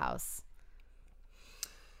inside the house?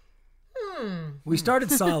 We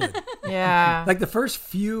started solid. Yeah. Like the first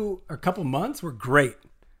few or couple months were great.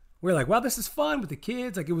 We were like, wow, this is fun with the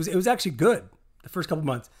kids. Like it was actually good the first couple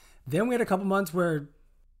months. Then we had a couple months where it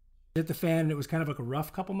hit the fan and it was kind of like a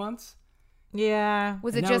rough couple months. Yeah.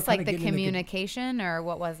 Was And it now just we're like kinda the getting into communication, or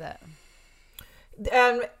what was it?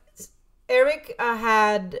 Eric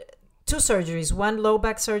had 2 surgeries, one low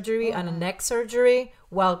back surgery and a neck surgery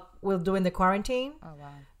while we're doing the quarantine. Oh wow.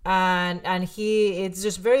 And it's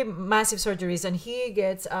just very massive surgeries, and he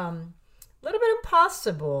gets a little bit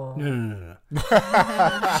impossible. No.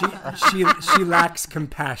 she lacks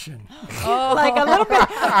compassion. Like a little bit.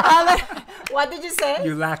 What did you say?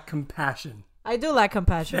 You lack compassion. I do lack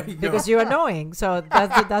compassion you because go. you're annoying. So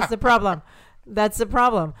that's the problem. That's the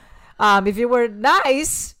problem. If you were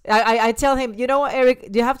nice, I tell him, you know what, Eric,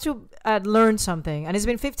 you have to learn something. And it's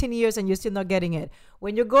been 15 years and you're still not getting it.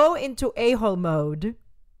 When you go into a-hole mode,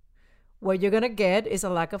 what you're going to get is a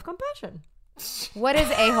lack of compassion. What is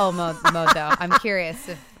a-hole mode though? I'm curious.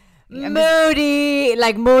 Moody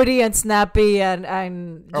and snappy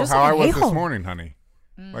and just how like I was a-hole. this morning, honey.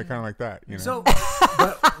 Like kind of like that, you know. So,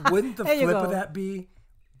 but wouldn't the There you flip go. of that be,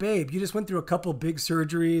 babe, you just went through a couple big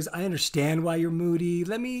surgeries. I understand why you're moody.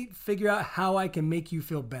 Let me figure out how I can make you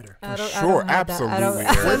feel better. I don't Sure, have that. I don't-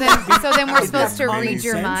 absolutely. So then we're supposed to Any read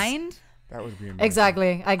your sense? mind? That would be amazing.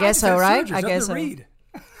 Exactly. I guess I so, just right? had surgeries. I Nothing guess to so. read.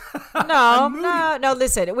 No.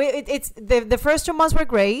 Listen, it's the first 2 months were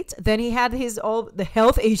great. Then he had all the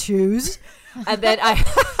health issues, and then I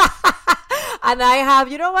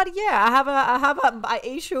have, you know what? Yeah, I have a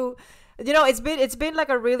issue. You know, it's been like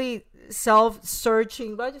a really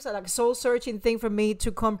self-searching, what did you say, like soul-searching thing for me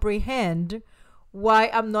to comprehend why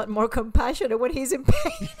I'm not more compassionate when he's in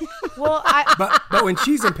pain. Well, But when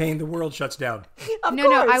she's in pain, the world shuts down. Of No,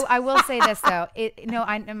 course. I will say this though.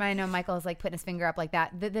 I know Michael is like putting his finger up like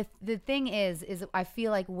that. The thing is I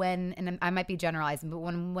feel like and I might be generalizing, but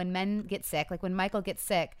when men get sick, like when Michael gets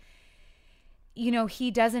sick, you know,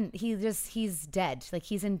 he's dead. Like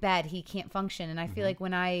he's in bed, he can't function. And I feel like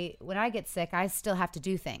when I get sick, I still have to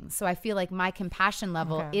do things. So I feel like my compassion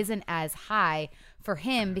level isn't as high for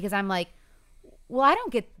him because I'm like, well, I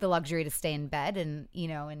don't get the luxury to stay in bed and, you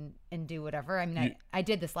know, and do whatever. I mean, I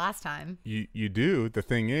did this last time. You do. The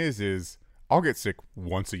thing is I'll get sick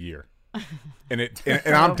once a year, and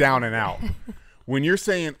I'm down and out. When you're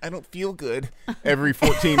saying I don't feel good every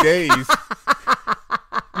 14 days,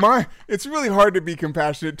 it's really hard to be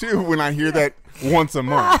compassionate too when I hear that once a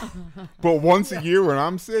month. But once a year when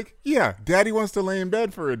I'm sick, yeah, Daddy wants to lay in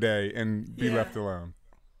bed for a day and be left alone.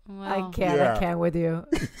 I can't Yeah. with you.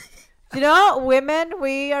 You know, women,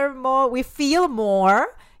 we feel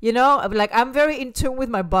more, you know, like I'm very in tune with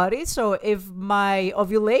my body. So if my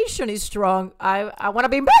ovulation is strong, I want to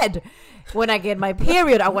be in bed. When I get my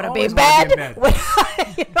period, I want to be in always bed. wanna be in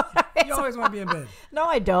bed. You know what I mean? You always want to be in bed. No,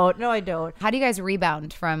 I don't. How do you guys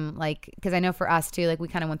rebound from because I know for us too, like we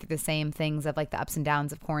kind of went through the same things of like the ups and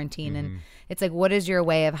downs of quarantine. And it's like, what is your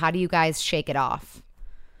way of how do you guys shake it off?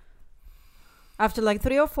 After like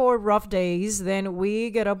 3 or 4 rough days, then we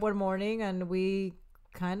get up one morning and we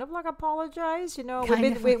kind of like apologize, you know.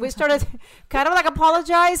 We started kind of like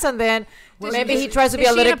apologize, and then maybe he tries to be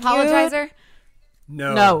a little an apologizer? cute.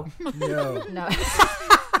 No. No.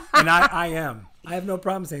 And I am. I have no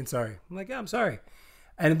problem saying sorry. I'm like, yeah, I'm sorry.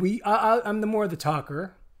 And I'm the more the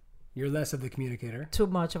talker. You're less of the communicator. Too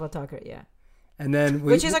much of a talker, yeah. And then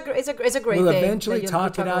Which is it's a great we'll thing. eventually that you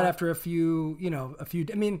talk it a out lot. after a few.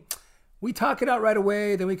 I mean, we talk it out right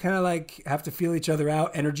away. Then we kind of like have to feel each other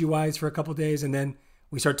out energy-wise for a couple days, and then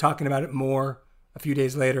we start talking about it more a few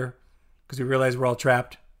days later because we realize we're all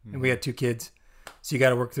trapped and we had 2 kids, so you got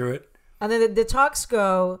to work through it. And then the talks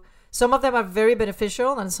go. Some of them are very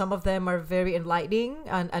beneficial, and some of them are very enlightening,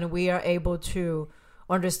 and we are able to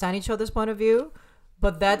understand each other's point of view.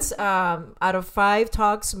 But that's out of 5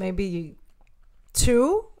 talks, maybe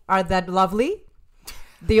 2 are that lovely.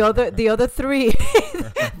 The other 3,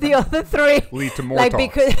 the other 3 Lead to more like talk.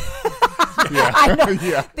 because. Yeah. I know.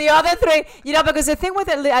 Yeah. The other 3, you know, because the thing with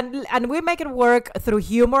it, and we make it work through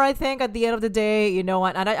humor, I think, at the end of the day, you know,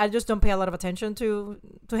 and I just don't pay a lot of attention to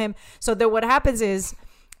him. So what happens is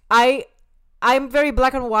I'm very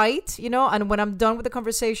black and white, you know, and when I'm done with the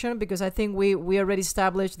conversation, because I think we already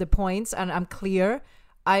established the points and I'm clear,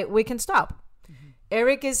 we can stop.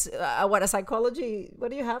 Eric is a psychology?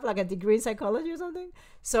 What do you have? Like a degree in psychology or something?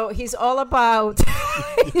 So he's all about.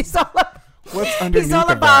 What's underneath He's all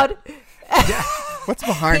of about. that? What's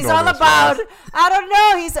behind He's all all this, about, Ross? I don't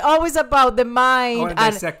know. He's always about the mind. wanna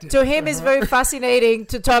And dissect it. to him, it's very fascinating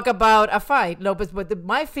to talk about a fight, Lopez, but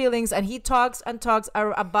my feelings, and he talks and talks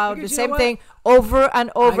are about the Because you same know what? thing over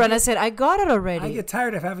and over. And I get- said, I got it already. I get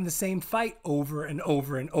tired of having the same fight over and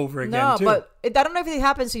over and over again, No, too. but I don't know if it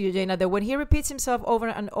happens to you, Jana, that when he repeats himself over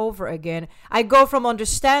and over again, I go from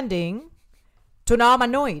understanding to now I'm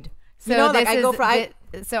annoyed. So You know, like this I go is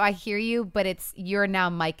from so I hear you, but you're now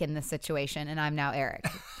Mike in this situation, and I'm now Eric,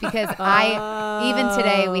 because I even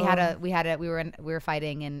today we were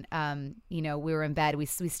fighting, and we were in bed. We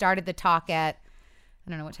started the talk at, I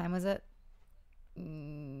don't know, what time was it?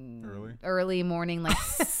 Early morning, like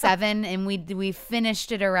 7, and we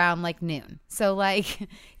finished it around like noon. So like,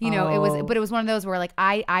 it was one of those where like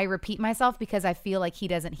I repeat myself because I feel like he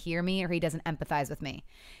doesn't hear me or he doesn't empathize with me,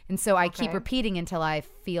 and so I keep repeating until I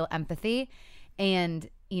feel empathy. And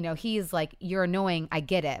he's like, you're annoying, I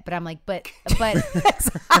get it, but I'm like, but like he's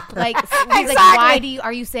like, why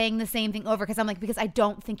are you saying the same thing over? Because I'm like, because I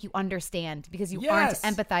don't think you understand, because you aren't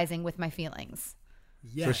empathizing with my feelings.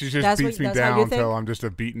 Yes. So she just That's beats what- me that's how you down think? until I'm just a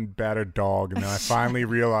beaten, battered dog, and then I finally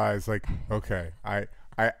realize, like, okay, I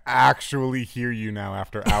actually hear you now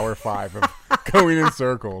after hour 5 of going in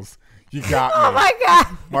circles. You got me. Oh my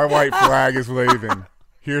God. My white flag is waving.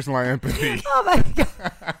 Here's my empathy. Oh my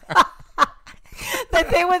God. The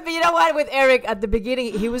thing with me, you know what, with Eric at the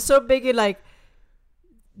beginning, he was so big in like,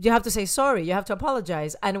 you have to say sorry, you have to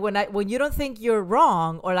apologize. And when you don't think you're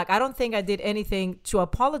wrong, or like I don't think I did anything to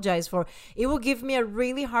apologize for, it will give me a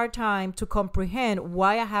really hard time to comprehend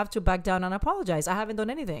why I have to back down and apologize. I haven't done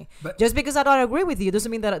anything. But- just because I don't agree with you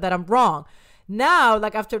doesn't mean that I'm wrong. Now,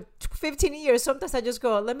 like after 15 years, sometimes I just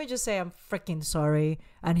go, let me just say I'm freaking sorry,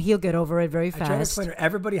 and he'll get over it very I try to fast. explain to her,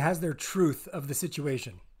 everybody has their truth of the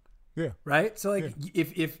situation. Yeah. Right? So like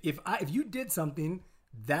if you did something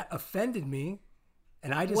that offended me,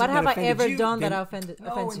 and I just What have I offended ever you, done that then- offends in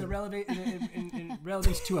you? in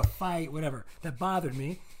relevance to a fight, whatever that bothered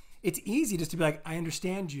me, it's easy just to be like, I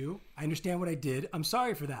understand you, I understand what I did, I'm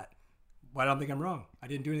sorry for that. Well, I don't think I'm wrong. I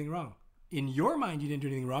didn't do anything wrong. In your mind, you didn't do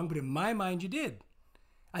anything wrong, but in my mind, you did.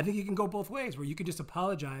 I think you can go both ways, where you can just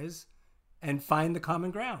apologize and find the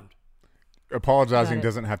common ground. Apologizing Got it.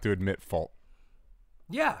 doesn't have to admit fault.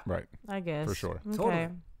 Yeah. Right. I guess. For sure. Okay. Totally.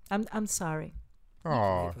 I'm sorry.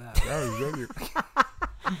 Oh, that. that was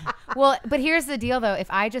good. Well, but here's the deal, though. If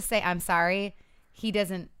I just say I'm sorry, he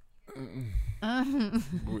doesn't.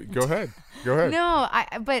 Go ahead. Go ahead. No,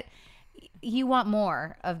 but you want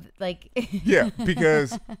more of like. Yeah,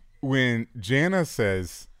 because when Jana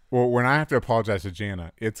says, well, when I have to apologize to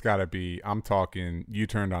Jana, it's got to be, I'm talking, you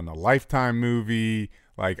turned on the Lifetime movie.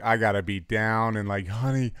 Like, I got to be down and like,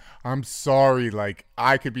 honey, I'm sorry. Like,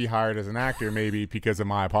 I could be hired as an actor maybe because of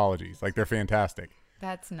my apologies. Like, they're fantastic.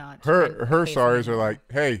 That's not Her true. sorries are like,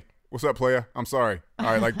 hey, what's up, playa? I'm sorry. All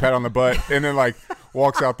right, like pat on the butt, and then like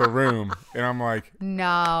walks out the room, and I'm like,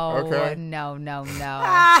 No, Okay. no,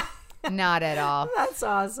 not at all. That's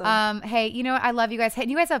awesome. Hey, you know what? I love you guys. Hey,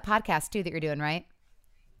 you guys have a podcast too that you're doing, right?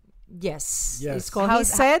 Yes. Yes. It's called He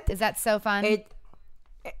Said. Is that so fun?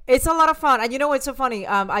 It's a lot of fun. And you know what's so funny?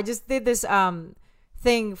 I just did this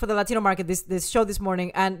thing for the Latino market, this show this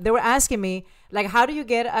morning, and they were asking me, like, how do you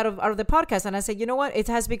get out of the podcast? And I said, you know what? It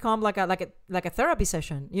has become like a therapy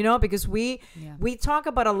session, because we talk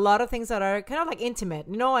about a lot of things that are kind of like intimate,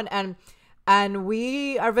 and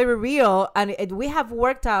we are very real, and we have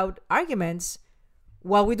worked out arguments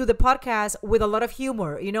while we do the podcast with a lot of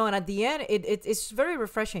humor, and at the end it's very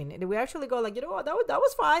refreshing. And we actually go like, you know what, that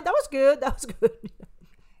was fine, that was good.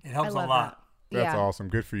 It helps a love lot. that's Yeah. awesome.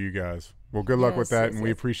 Good for you guys. Well, good luck with Yes, that, yes, and we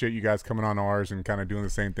yes. appreciate you guys coming on ours and kind of doing the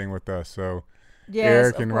same thing with us. So, Yes,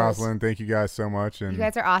 Eric of and course. Rosalind, thank you guys so much. And You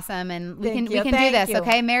guys are awesome, and we Thank can you. do Thank this. you.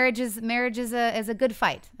 Okay, marriage is a good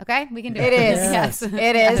fight. Okay, we can do It it. is. Yes.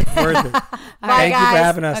 It is. Worth it. Bye, Thank you for guys.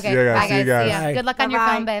 having us. Okay, Yeah, guys. bye See you guys. guys. ya. Good luck on your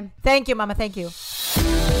Bye-bye. film, babe. Thank you, Mama. Thank you.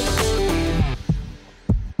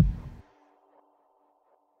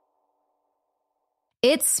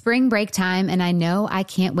 It's spring break time, and I know I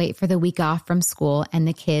can't wait for the week off from school and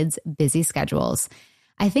the kids' busy schedules.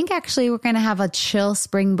 I think actually we're going to have a chill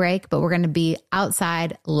spring break, but we're going to be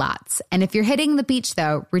outside lots. And if you're hitting the beach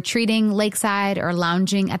though, retreating lakeside or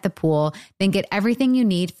lounging at the pool, then get everything you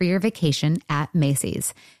need for your vacation at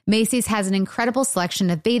Macy's. Macy's has an incredible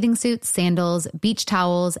selection of bathing suits, sandals, beach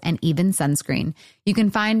towels, and even sunscreen. You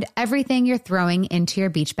can find everything you're throwing into your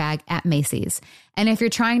beach bag at Macy's. And if you're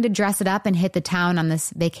trying to dress it up and hit the town on this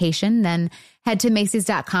vacation, then head to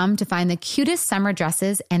Macy's.com to find the cutest summer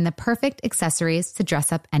dresses and the perfect accessories to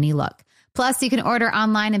dress up any look. Plus, you can order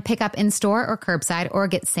online and pick up in store or curbside or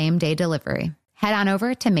get same-day delivery. Head on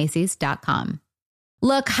over to Macy's.com.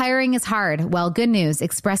 Look, hiring is hard. Well, good news.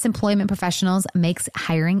 Express Employment Professionals makes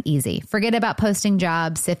hiring easy. Forget about posting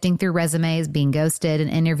jobs, sifting through resumes, being ghosted, and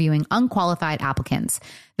interviewing unqualified applicants.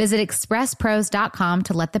 Visit expresspros.com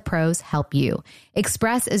to let the pros help you.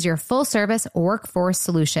 Express is your full-service workforce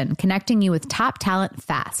solution, connecting you with top talent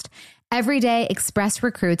fast. Every day, Express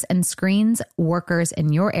recruits and screens workers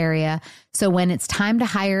in your area, so when it's time to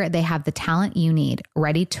hire, they have the talent you need,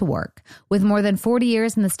 ready to work. With more than 40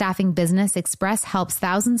 years in the staffing business, Express helps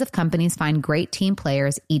thousands of companies find great team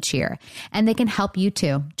players each year. And they can help you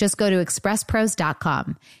too. Just go to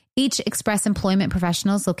expresspros.com. Each Express Employment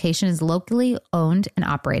Professionals location is locally owned and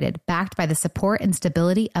operated, backed by the support and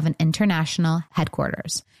stability of an international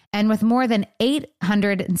headquarters. And with more than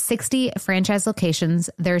 860 franchise locations,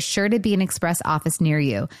 there's sure to be an Express office near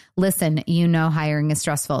you. Listen, you know hiring is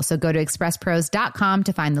stressful, so go to expresspros.com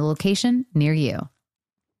to find the location near you.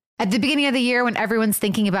 At the beginning of the year, when everyone's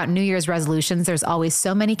thinking about New Year's resolutions, there's always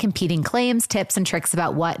so many competing claims, tips, and tricks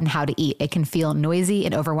about what and how to eat. It can feel noisy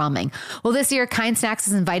and overwhelming. Well, this year, Kind Snacks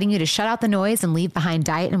is inviting you to shut out the noise and leave behind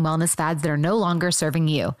diet and wellness fads that are no longer serving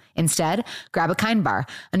you. Instead, grab a Kind Bar,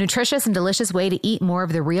 a nutritious and delicious way to eat more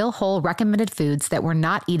of the real, whole, recommended foods that we're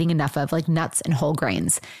not eating enough of, like nuts and whole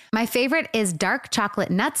grains. My favorite is dark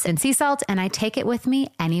chocolate nuts and sea salt, and I take it with me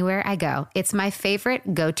anywhere I go. It's my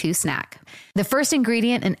favorite go-to snack. The first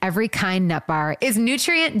ingredient in every Kind nut bar is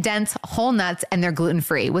nutrient-dense whole nuts, and they're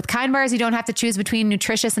gluten-free. With Kind bars, you don't have to choose between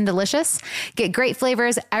nutritious and delicious. Get great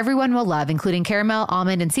flavors everyone will love, including caramel,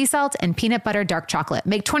 almond, and sea salt, and peanut butter dark chocolate.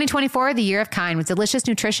 Make 2024 the year of Kind with delicious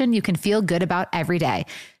nutrition you can feel good about every day.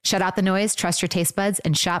 Shut out the noise, trust your taste buds,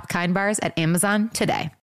 and shop Kind bars at Amazon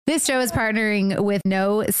today. This show is partnering with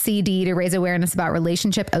No CD to raise awareness about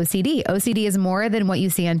relationship OCD. OCD is more than what you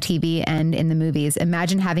see on TV and in the movies.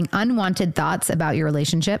 Imagine having unwanted thoughts about your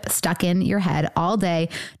relationship stuck in your head all day,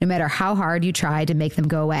 no matter how hard you try to make them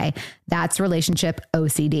go away. That's relationship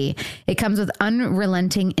OCD. It comes with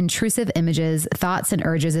unrelenting, intrusive images, thoughts, and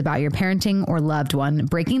urges about your parenting or loved one.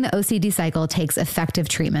 Breaking the OCD cycle takes effective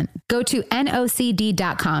treatment. Go to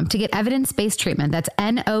nocd.com to get evidence-based treatment. That's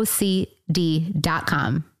nocd.com.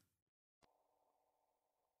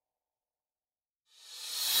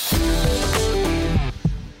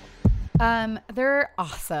 They're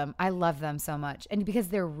awesome. I love them so much. And because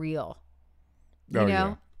they're real. You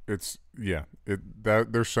know? Yeah.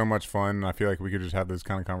 They're so much fun. And I feel like we could just have those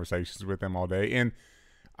kind of conversations with them all day. And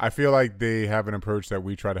I feel like they have an approach that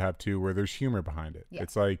we try to have too, where there's humor behind it. Yeah.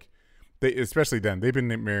 It's like especially them, they've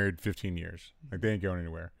been married 15 years. Like they ain't going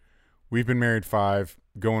anywhere. We've been married 5,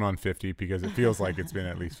 going on 50, because it feels like it's been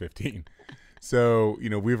at least 15. So,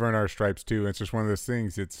 we've earned our stripes too. It's just one of those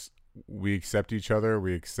things. We accept each other.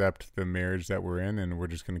 We accept the marriage that we're in, and we're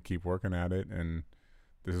just going to keep working at it. And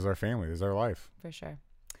this is our family. This is our life. For sure.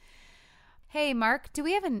 Hey, Mark, do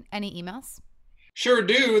we have any emails? Sure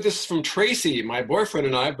do. This is from Tracy. My boyfriend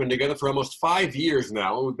and I have been together for almost 5 years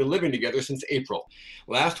now, and we've been living together since April.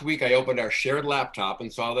 Last week, I opened our shared laptop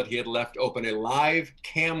and saw that he had left open a live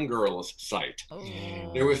Camgirls site. Oh.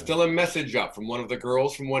 There was still a message up from one of the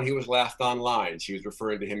girls from when he was last online. She was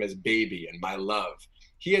referring to him as baby and my love.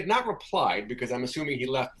 He had not replied because I'm assuming he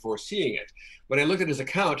left before seeing it. When I looked at his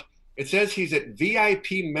account, it says he's at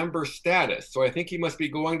VIP member status, so I think he must be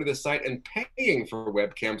going to the site and paying for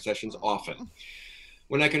webcam sessions often.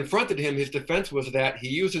 When I confronted him, his defense was that he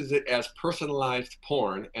uses it as personalized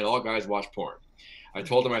porn, and all guys watch porn. I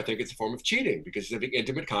told him I think it's a form of cheating because he's having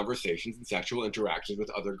intimate conversations and sexual interactions with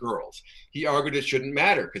other girls. He argued it shouldn't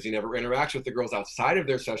matter because he never interacts with the girls outside of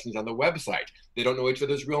their sessions on the website. They don't know each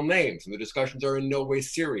other's real names, and the discussions are in no way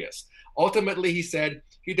serious. Ultimately, he said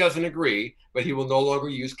he doesn't agree, but he will no longer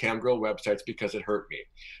use camgirl websites because it hurt me.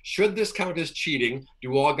 Should this count as cheating?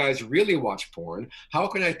 Do all guys really watch porn? How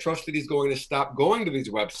can I trust that he's going to stop going to these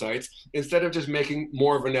websites instead of just making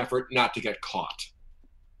more of an effort not to get caught?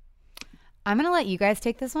 I'm going to let you guys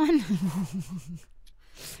take this one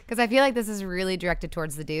because I feel like this is really directed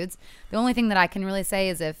towards the dudes. The only thing that I can really say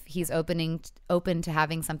is if he's open to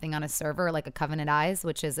having something on a server like a Covenant Eyes,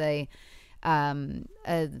 which is a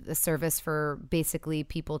service for basically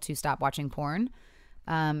people to stop watching porn.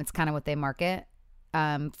 It's kind of what they market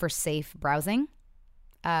for safe browsing,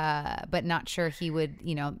 but not sure he would,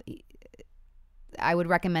 I would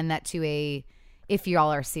recommend that to if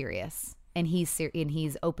y'all are serious. And he's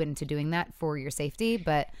open to doing that for your safety,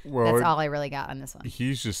 but that's all I really got on this one.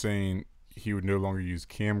 He's just saying he would no longer use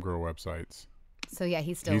camgirl websites. So yeah,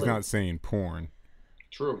 he's not saying porn.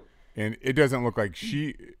 True. And it doesn't look like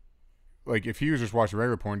if he was just watching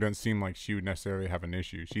regular porn, it doesn't seem like she would necessarily have an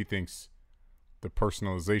issue. She thinks the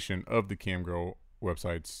personalization of the camgirl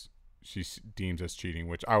websites she deems as cheating,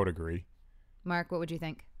 which I would agree. Mark, what would you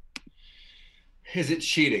think? Is it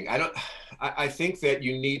cheating? I think that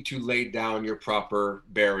you need to lay down your proper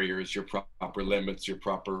barriers, your proper limits, your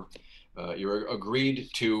agreed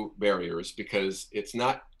to barriers, because it's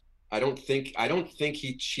not, I don't think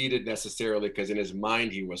he cheated necessarily because in his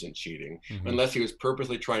mind he wasn't cheating, unless he was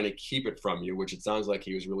purposely trying to keep it from you, which it sounds like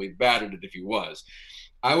he was really bad at it if he was.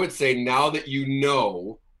 I would say now that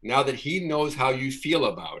he knows how you feel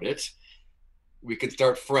about it, we could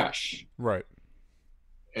start fresh. Right.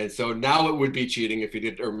 And so now it would be cheating if he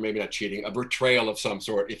did, or maybe not cheating, a betrayal of some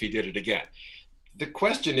sort if he did it again. The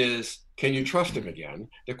question is, can you trust him again?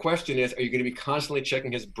 The question is, are you going to be constantly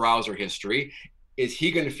checking his browser history? Is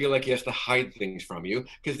he going to feel like he has to hide things from you?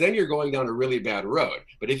 Because then you're going down a really bad road.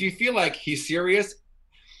 But if you feel like he's serious,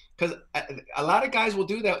 because a lot of guys will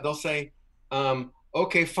do that. They'll say,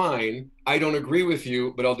 okay, fine, I don't agree with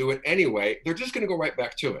you, but I'll do it anyway. They're just going to go right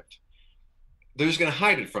back to it. They're just going to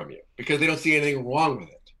hide it from you because they don't see anything wrong with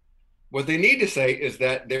it. What they need to say is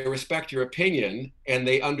that they respect your opinion and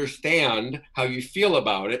they understand how you feel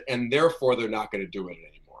about it, and therefore they're not going to do it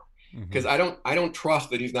anymore. Because I don't trust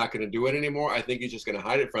that he's not going to do it anymore. I think he's just going to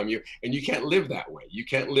hide it from you, and you can't live that way. You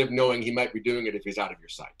can't live knowing he might be doing it if he's out of your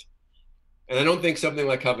sight. And I don't think something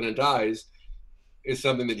like Covenant Eyes is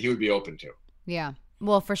something that he would be open to. Yeah.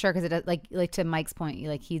 Well, for sure, because it like to Mike's point,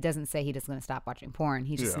 like he doesn't say he's just going to stop watching porn.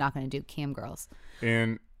 He's just not going to do cam girls.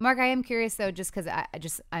 And Mark, I am curious though, just because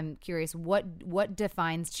I'm curious, what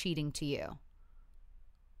defines cheating to you?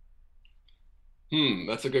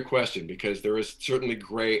 That's a good question, because there is certainly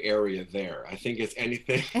gray area there. I think it's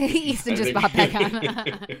anything. Easton just popped back on.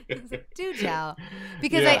 Do tell,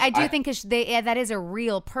 because I do think that is a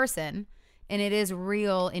real person, and it is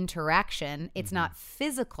real interaction. It's not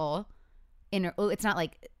physical. It's not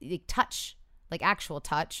like touch, like actual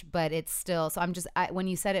touch, but it's still. So I'm just when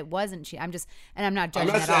you said it wasn't cheating, I'm not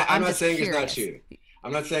judging at all. I'm not saying it's not cheating.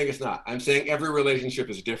 I'm not saying it's not. I'm saying every relationship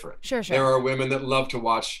is different. Sure. There are women that love to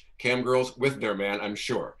watch cam girls with their man, I'm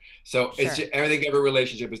sure. So I think every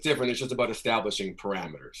relationship is different. It's just about establishing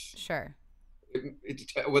parameters. Sure.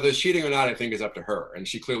 Whether it's cheating or not, I think is up to her, and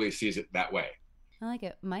she clearly sees it that way. I like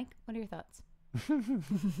it. Mike, what are your thoughts?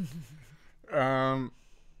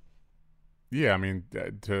 Yeah, I mean,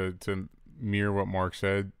 to mirror what Mark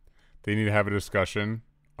said, they need to have a discussion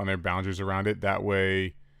on their boundaries around it. That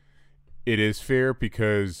way it is fair,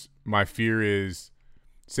 because my fear is,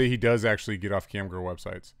 say he does actually get off camgirl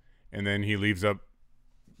websites and then he leaves up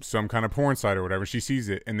some kind of porn site or whatever. She sees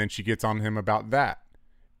it and then she gets on him about that.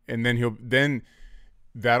 And then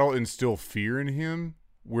that'll instill fear in him,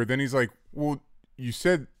 where then he's like, well, you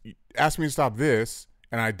asked me to stop this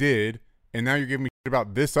and I did, and now you're giving me shit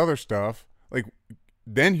about this other stuff. Like,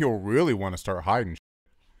 then he'll really want to start hiding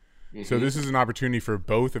shit. So this is an opportunity for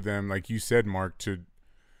both of them, like you said, Mark, to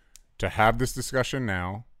have this discussion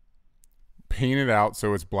now, paint it out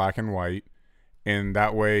so it's black and white, and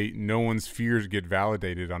that way no one's fears get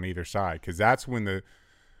validated on either side. Because that's when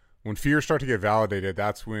fears start to get validated,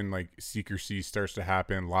 that's when like secrecy starts to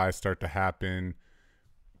happen, lies start to happen,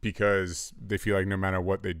 because they feel like no matter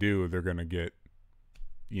what they do, they're going to get,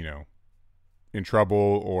 in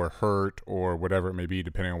trouble or hurt or whatever it may be,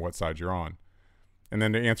 depending on what side you're on. And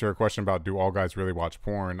then to answer a question about, do all guys really watch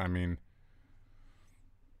porn? I mean,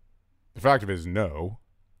 the fact of it is no,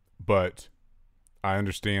 but I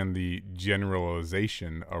understand the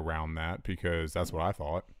generalization around that, because that's what I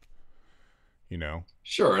thought,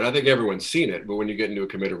 Sure, and I think everyone's seen it, but when you get into a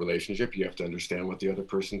committed relationship, you have to understand what the other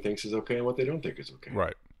person thinks is okay and what they don't think is okay.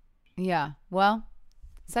 Right. Yeah. Well,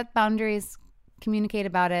 set boundaries, communicate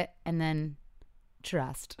about it, and then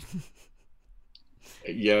trust.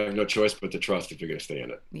 You have no choice but to trust if you're going to stay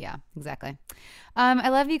in it. Yeah, exactly. I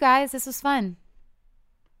love you guys. This was fun.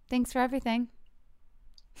 Thanks for everything.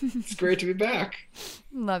 It's great to be back.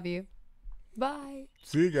 Love you. Bye.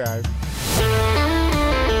 See you guys.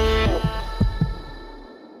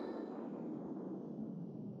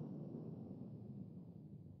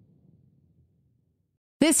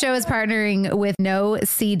 This show is partnering with No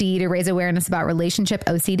CD to raise awareness about relationship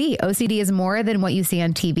OCD. OCD is more than what you see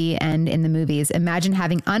on TV and in the movies. Imagine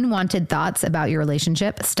having unwanted thoughts about your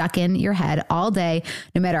relationship stuck in your head all day,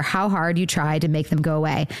 no matter how hard you try to make them go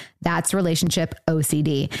away. That's relationship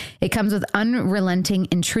OCD. It comes with unrelenting,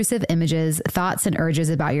 intrusive images, thoughts, and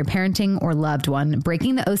urges about your parenting or loved one.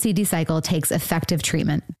 Breaking the OCD cycle takes effective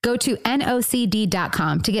treatment. Go to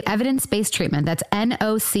NOCD.com to get evidence-based treatment. That's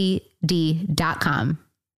NOCD.com.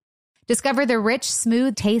 Discover the rich,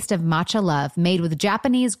 smooth taste of matcha love made with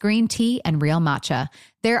Japanese green tea and real matcha.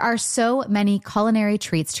 There are so many culinary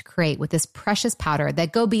treats to create with this precious powder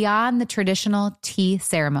that go beyond the traditional tea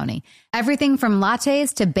ceremony. Everything from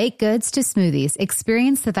lattes to baked goods to smoothies,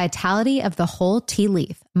 experience the vitality of the whole tea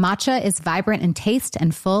leaf. Matcha is vibrant in taste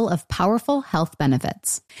and full of powerful health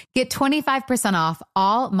benefits. Get 25% off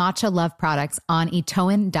all Matcha Love products on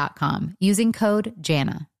etoin.com using code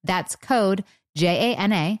JANA. That's code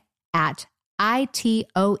JANA at itoen.com.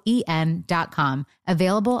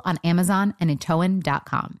 Available on Amazon and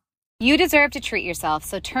etoin.com. You deserve to treat yourself,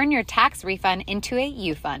 so turn your tax refund into a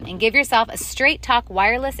U-Fund and give yourself a Straight Talk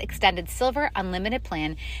Wireless Extended Silver Unlimited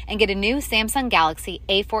plan and get a new Samsung Galaxy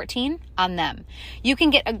A14 on them. You can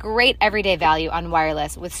get a great everyday value on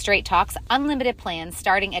wireless with Straight Talk's unlimited plans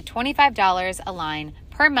starting at $25 a line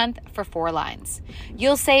per month for 4 lines.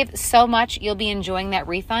 You'll save so much, you'll be enjoying that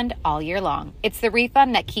refund all year long. It's the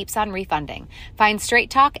refund that keeps on refunding. Find Straight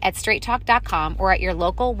Talk at straighttalk.com or at your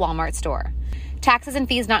local Walmart store. Taxes and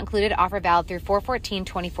fees not included. Offer valid through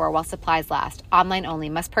 4/14/24 while supplies last. Online only.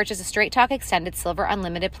 Must purchase a Straight Talk Extended Silver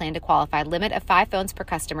Unlimited plan to qualify. Limit of 5 phones per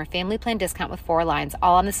customer. Family plan discount with 4 lines.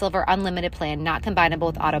 All on the Silver Unlimited plan. Not combinable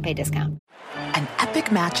with autopay discount. An epic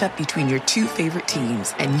matchup between your 2 favorite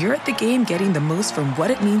teams, and you're at the game getting the most from what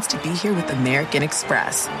it means to be here with American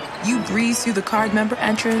Express. You breeze through the card member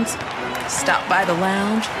entrance, stop by the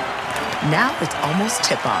lounge. Now it's almost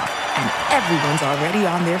tip-off, and everyone's already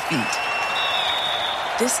on their feet.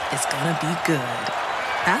 This is gonna be good.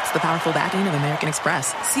 That's the powerful backing of American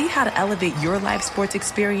Express. See how to elevate your live sports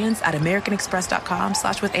experience at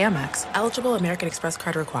americanexpress.com/withAmex. Eligible American Express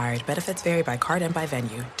card required. Benefits vary by card and by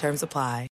venue. Terms apply.